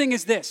first thing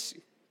is this.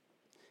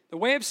 The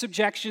way of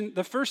subjection,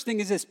 the first thing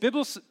is this.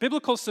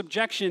 Biblical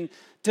subjection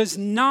does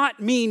not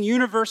mean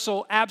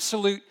universal,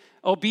 absolute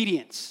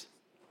obedience.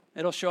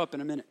 It'll show up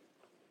in a minute,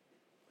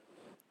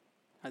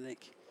 I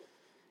think.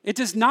 It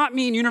does not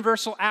mean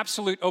universal,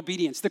 absolute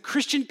obedience. The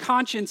Christian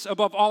conscience,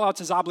 above all else,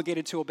 is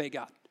obligated to obey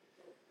God.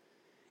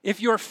 If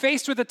you're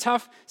faced with a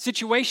tough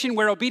situation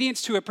where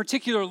obedience to a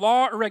particular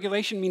law or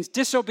regulation means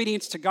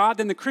disobedience to God,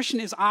 then the Christian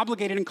is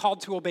obligated and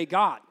called to obey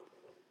God.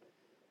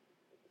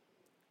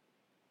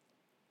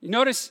 You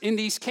notice in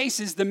these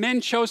cases, the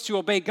men chose to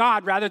obey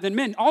God rather than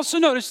men. Also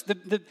notice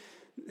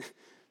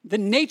the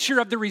nature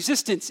of the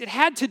resistance. It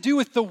had to do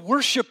with the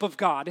worship of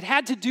God. It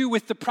had to do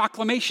with the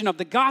proclamation of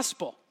the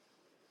gospel.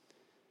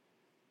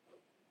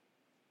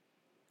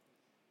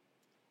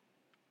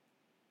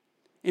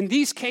 In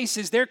these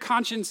cases, their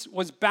conscience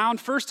was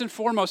bound first and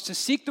foremost to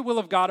seek the will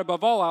of God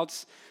above all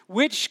else,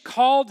 which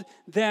called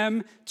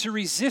them to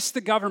resist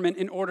the government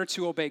in order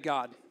to obey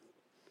God.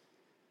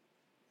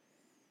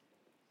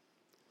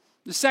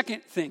 The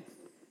second thing,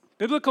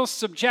 biblical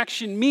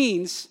subjection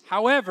means,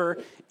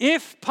 however,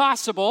 if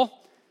possible,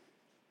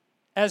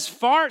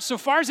 so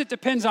far as it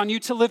depends on you,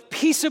 to live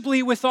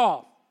peaceably with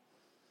all.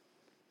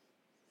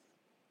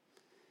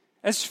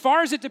 As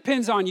far as it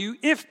depends on you,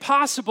 if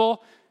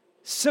possible,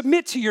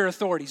 Submit to your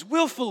authorities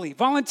willfully,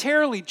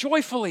 voluntarily,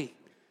 joyfully.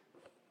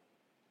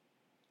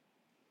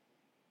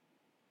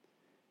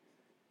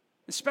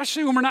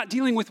 Especially when we're not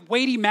dealing with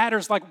weighty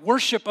matters like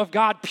worship of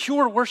God,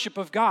 pure worship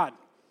of God.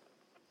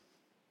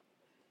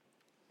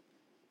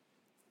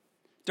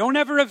 Don't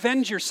ever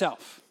avenge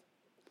yourself.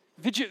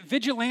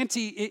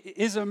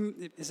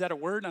 Vigilanteism, is that a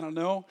word? I don't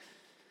know.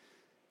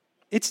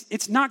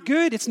 It's not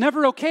good. It's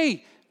never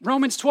okay.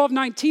 Romans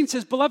 12:19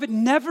 says, "Beloved,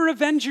 never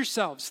avenge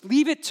yourselves.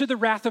 Leave it to the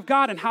wrath of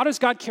God." And how does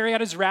God carry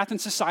out his wrath in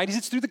societies?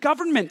 It's through the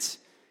government.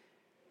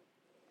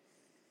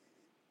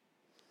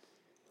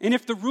 And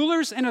if the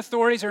rulers and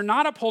authorities are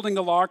not upholding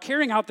the law or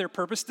carrying out their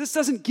purpose, this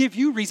doesn't give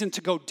you reason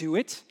to go do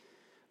it.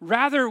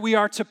 Rather, we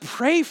are to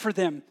pray for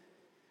them.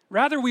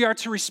 Rather, we are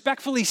to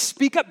respectfully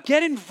speak up,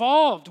 get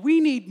involved. We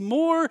need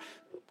more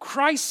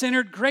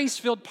Christ-centered,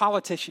 grace-filled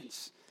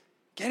politicians.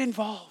 Get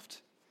involved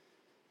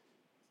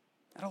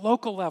at a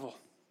local level.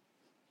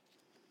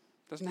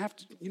 You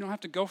don't have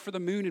to go for the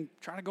moon and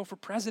try to go for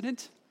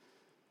president.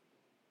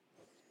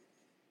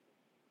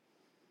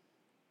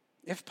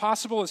 If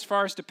possible, as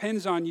far as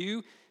depends on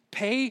you,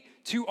 pay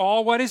to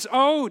all what is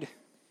owed.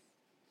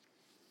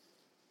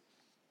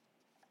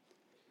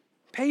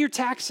 Pay your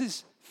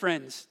taxes,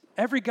 friends.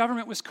 Every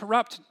government was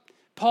corrupt.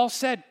 Paul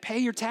said, pay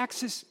your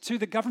taxes to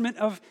the government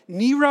of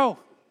Nero,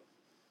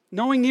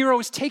 knowing Nero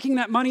was taking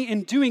that money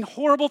and doing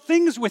horrible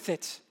things with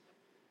it.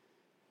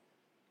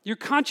 Your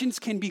conscience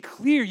can be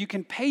clear. You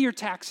can pay your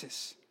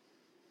taxes.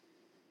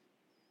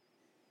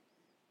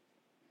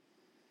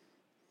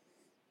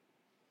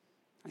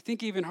 I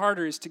think even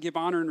harder is to give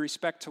honor and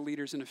respect to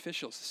leaders and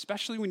officials,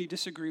 especially when you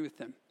disagree with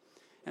them.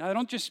 And I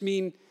don't just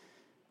mean,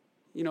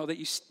 that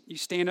you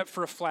stand up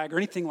for a flag or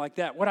anything like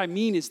that. What I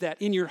mean is that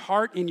in your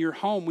heart, in your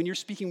home, when you're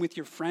speaking with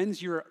your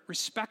friends, you're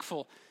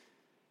respectful.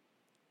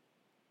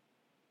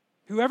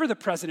 Whoever the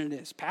president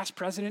is, past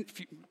president,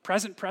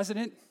 present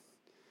president,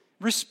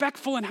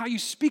 respectful in how you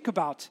speak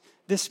about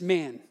this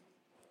man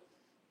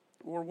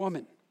or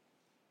woman.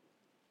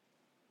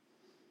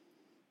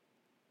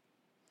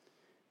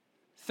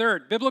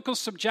 Third, biblical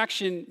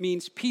subjection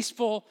means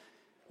peaceful,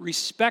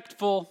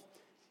 respectful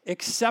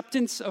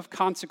acceptance of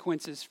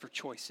consequences for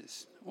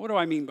choices. What do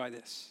I mean by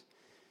this?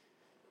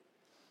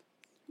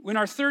 When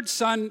our third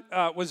son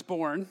was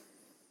born,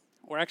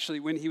 or actually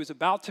when he was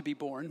about to be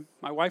born,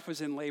 my wife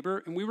was in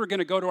labor, and we were going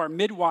to go to our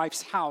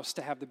midwife's house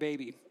to have the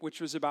baby,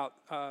 which was about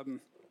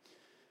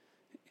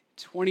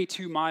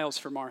 22 miles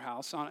from our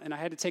house, and I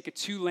had to take a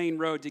 2-lane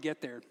road to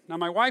get there. Now,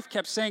 my wife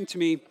kept saying to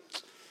me,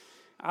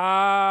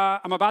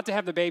 I'm about to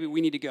have the baby,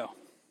 we need to go.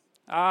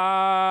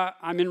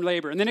 I'm in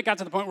labor. And then it got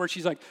to the point where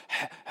she's like,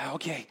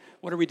 okay,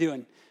 what are we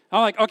doing?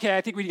 I'm like, okay,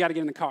 I think we got to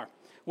get in the car.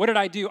 What did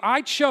I do?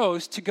 I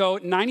chose to go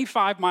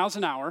 95 miles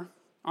an hour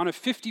on a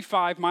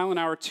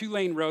 55-mile-an-hour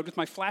 2-lane road with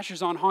my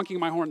flashers on, honking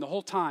my horn the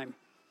whole time.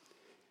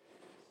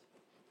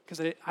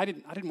 Because I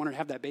didn't want her to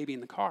have that baby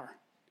in the car.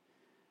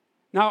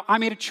 Now, I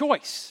made a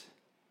choice.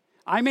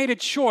 I made a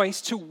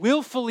choice to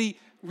willfully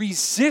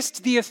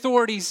resist the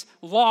authorities'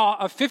 law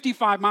of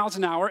 55 miles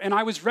an hour, and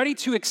I was ready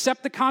to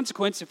accept the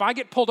consequence. If I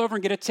get pulled over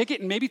and get a ticket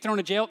and maybe thrown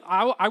in jail,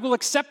 I will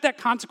accept that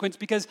consequence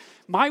because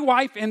my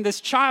wife and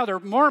this child are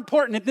more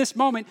important at this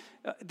moment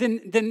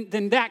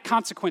than that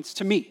consequence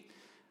to me.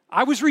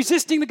 I was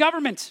resisting the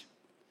government,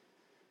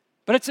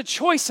 but it's a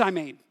choice I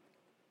made.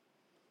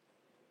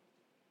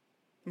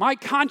 My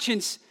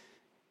conscience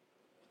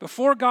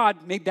before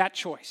God made that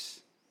choice.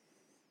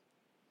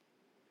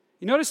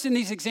 You notice in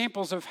these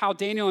examples of how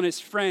Daniel and his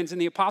friends and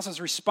the apostles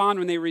respond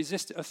when they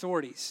resist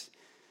authorities.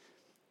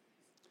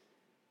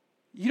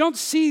 You don't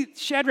see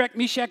Shadrach,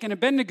 Meshach, and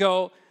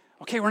Abednego,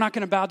 okay, we're not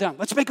going to bow down.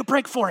 Let's make a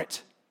break for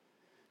it.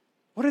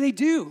 What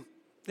do?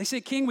 They say,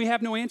 King, we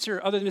have no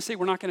answer other than to say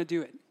we're not going to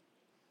do it.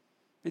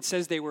 It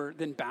says they were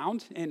then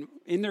bound and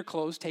in their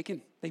clothes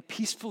taken. They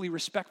peacefully,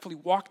 respectfully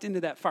walked into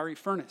that fiery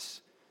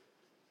furnace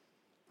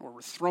or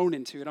were thrown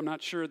into it. I'm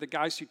not sure the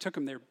guys who took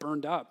them there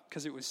burned up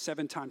because it was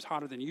 7 times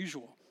hotter than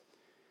usual.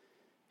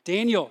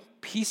 Daniel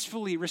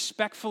peacefully,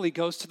 respectfully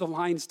goes to the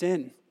lion's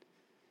den.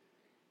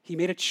 He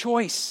made a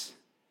choice.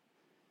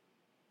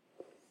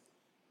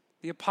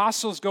 The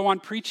apostles go on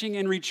preaching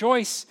and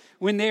rejoice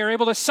when they are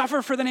able to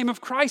suffer for the name of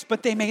Christ,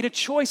 but they made a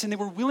choice and they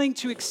were willing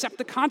to accept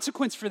the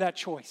consequence for that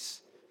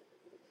choice.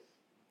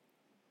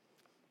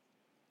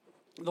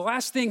 The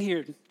last thing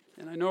here,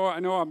 and I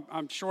know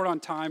I'm short on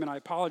time and I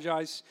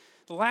apologize.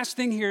 The last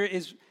thing here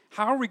is,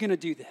 how are we going to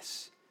do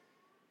this?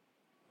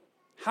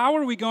 How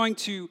are we going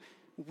to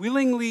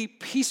willingly,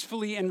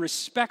 peacefully, and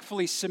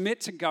respectfully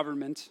submit to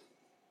government?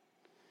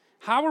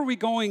 How are we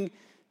going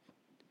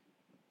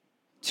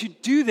to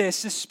do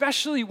this,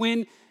 especially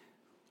when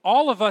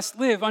all of us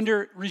live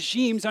under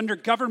regimes, under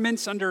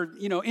governments, under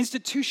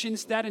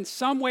institutions that in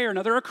some way or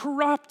another are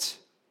corrupt?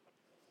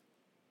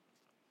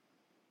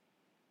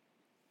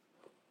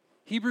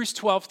 Hebrews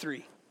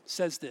 12:3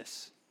 says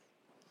this.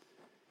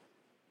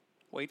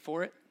 Wait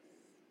for it.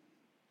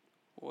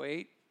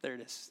 Wait, there it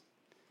is.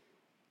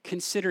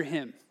 Consider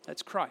him,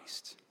 that's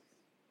Christ,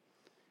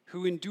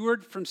 who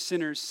endured from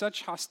sinners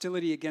such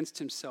hostility against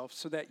himself,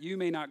 so that you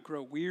may not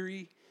grow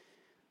weary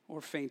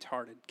or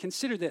faint-hearted.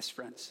 Consider this,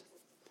 friends.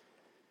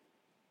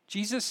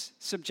 Jesus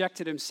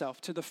subjected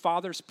himself to the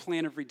Father's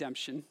plan of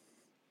redemption.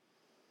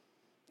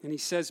 And he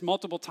says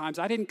multiple times,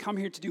 I didn't come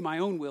here to do my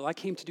own will. I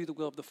came to do the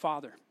will of the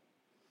Father.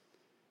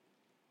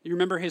 You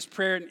remember his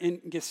prayer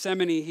in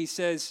Gethsemane. He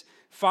says,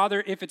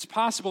 Father, if it's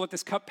possible, let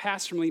this cup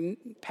pass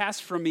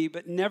from me,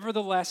 but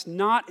nevertheless,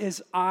 not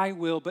as I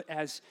will, but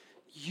as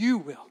you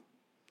will.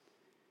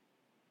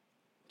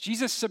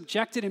 Jesus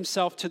subjected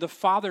himself to the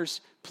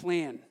Father's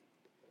plan,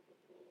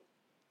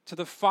 to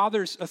the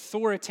Father's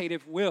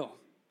authoritative will.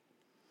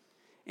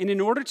 And in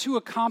order to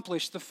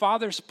accomplish the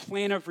Father's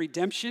plan of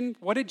redemption,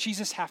 what did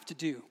Jesus have to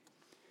do?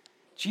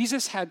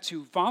 Jesus had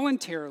to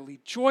voluntarily,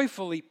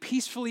 joyfully,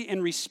 peacefully,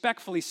 and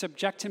respectfully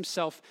subject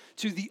himself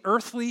to the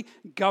earthly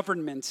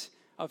government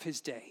of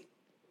his day.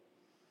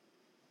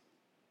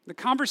 The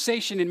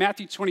conversation in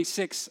Matthew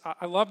 26,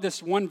 I love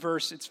this one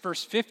verse. It's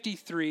verse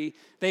 53.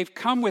 They've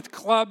come with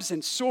clubs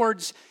and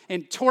swords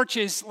and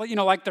torches,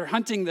 like they're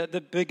hunting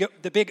the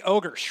big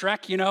ogre,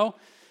 Shrek,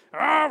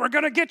 we're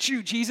going to get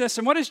you, Jesus.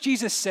 And what does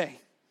Jesus say?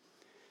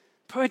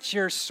 Put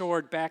your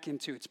sword back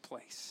into its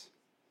place.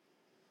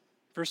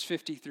 Verse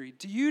 53,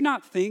 do you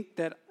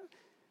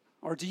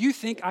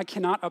think I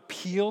cannot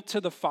appeal to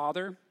the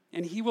Father,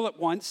 and he will at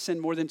once send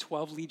more than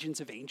 12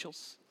 legions of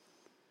angels?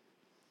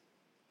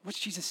 What's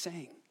Jesus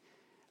saying?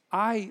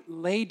 I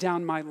lay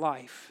down my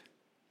life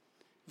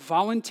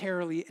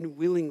voluntarily and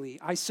willingly.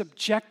 I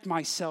subject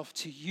myself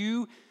to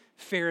you,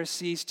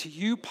 Pharisees, to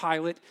you,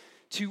 Pilate,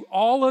 to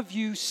all of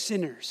you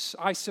sinners.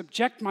 I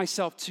subject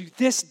myself to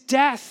this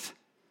death.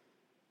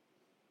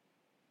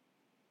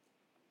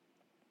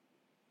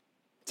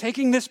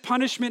 Taking this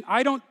punishment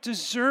I don't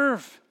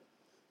deserve.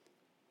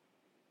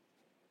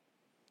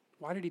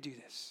 Why did he do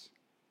this?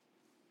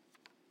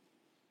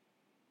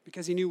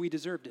 Because he knew we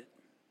deserved it.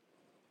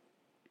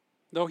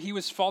 Though he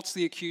was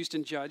falsely accused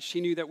and judged,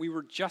 he knew that we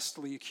were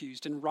justly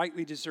accused and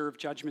rightly deserved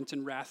judgment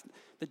and wrath,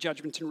 the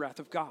judgment and wrath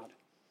of God.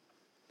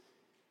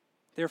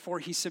 Therefore,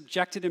 he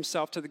subjected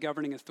himself to the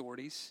governing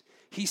authorities.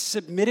 He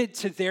submitted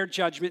to their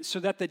judgment so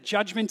that the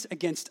judgment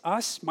against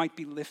us might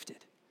be lifted.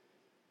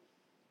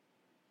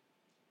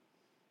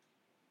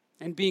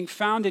 And being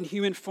found in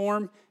human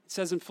form, it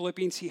says in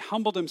Philippians, he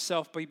humbled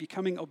himself by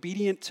becoming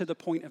obedient to the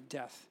point of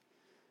death.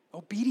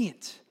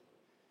 Obedient.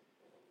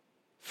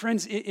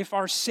 Friends, if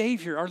our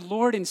Savior, our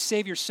Lord and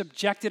Savior,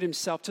 subjected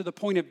himself to the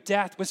point of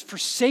death, was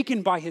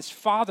forsaken by his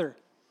Father,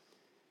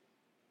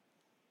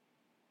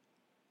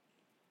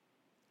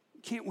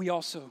 can't we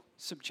also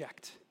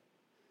subject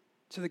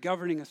to the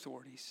governing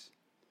authorities?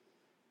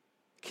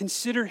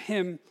 Consider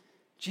him,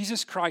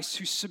 Jesus Christ,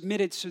 who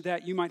submitted so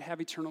that you might have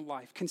eternal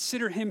life.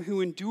 Consider him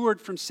who endured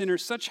from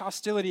sinners such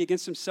hostility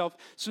against himself,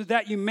 so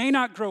that you may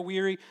not grow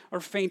weary or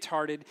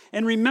faint-hearted.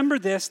 And remember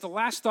this, the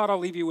last thought I'll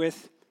leave you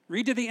with.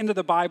 Read to the end of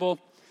the Bible.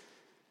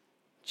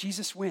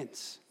 Jesus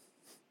wins.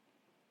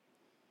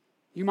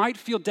 You might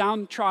feel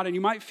downtrodden.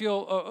 You might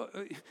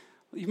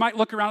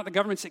look around at the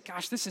government and say,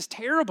 gosh, this is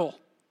terrible.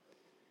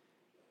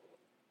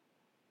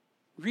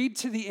 Read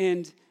to the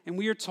end, and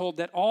we are told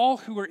that all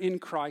who are in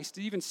Christ,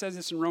 it even says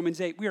this in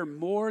Romans 8, we are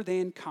more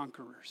than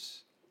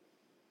conquerors.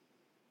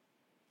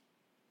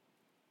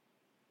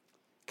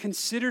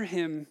 Consider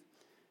him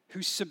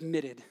who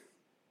submitted,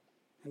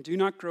 and do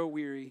not grow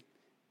weary.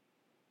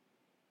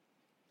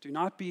 Do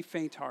not be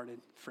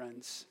faint-hearted,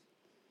 friends.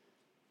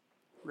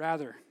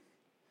 Rather,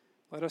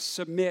 let us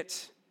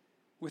submit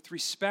with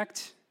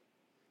respect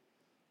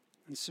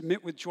and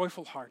submit with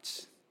joyful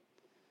hearts,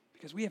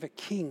 because we have a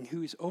King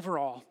who is over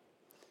all,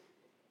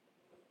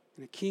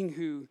 and a King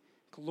who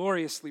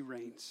gloriously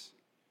reigns.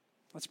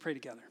 Let's pray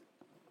together.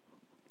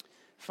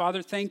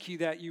 Father, thank you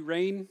that you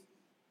reign.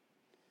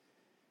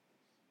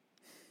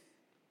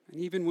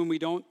 And even when we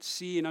don't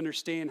see and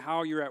understand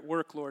how you're at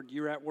work, Lord,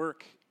 you're at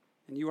work.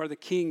 And you are the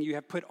King. You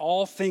have put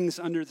all things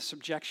under the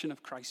subjection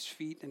of Christ's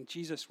feet. And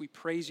Jesus, we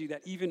praise you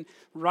that even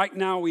right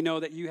now we know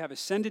that you have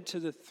ascended to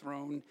the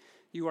throne.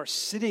 You are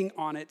sitting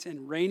on it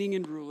and reigning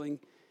and ruling.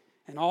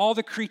 And all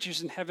the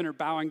creatures in heaven are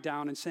bowing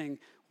down and saying,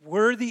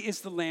 worthy is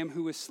the Lamb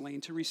who was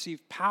slain to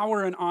receive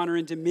power and honor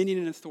and dominion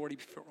and authority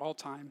for all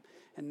time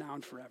and now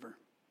and forever.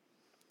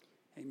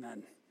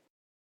 Amen.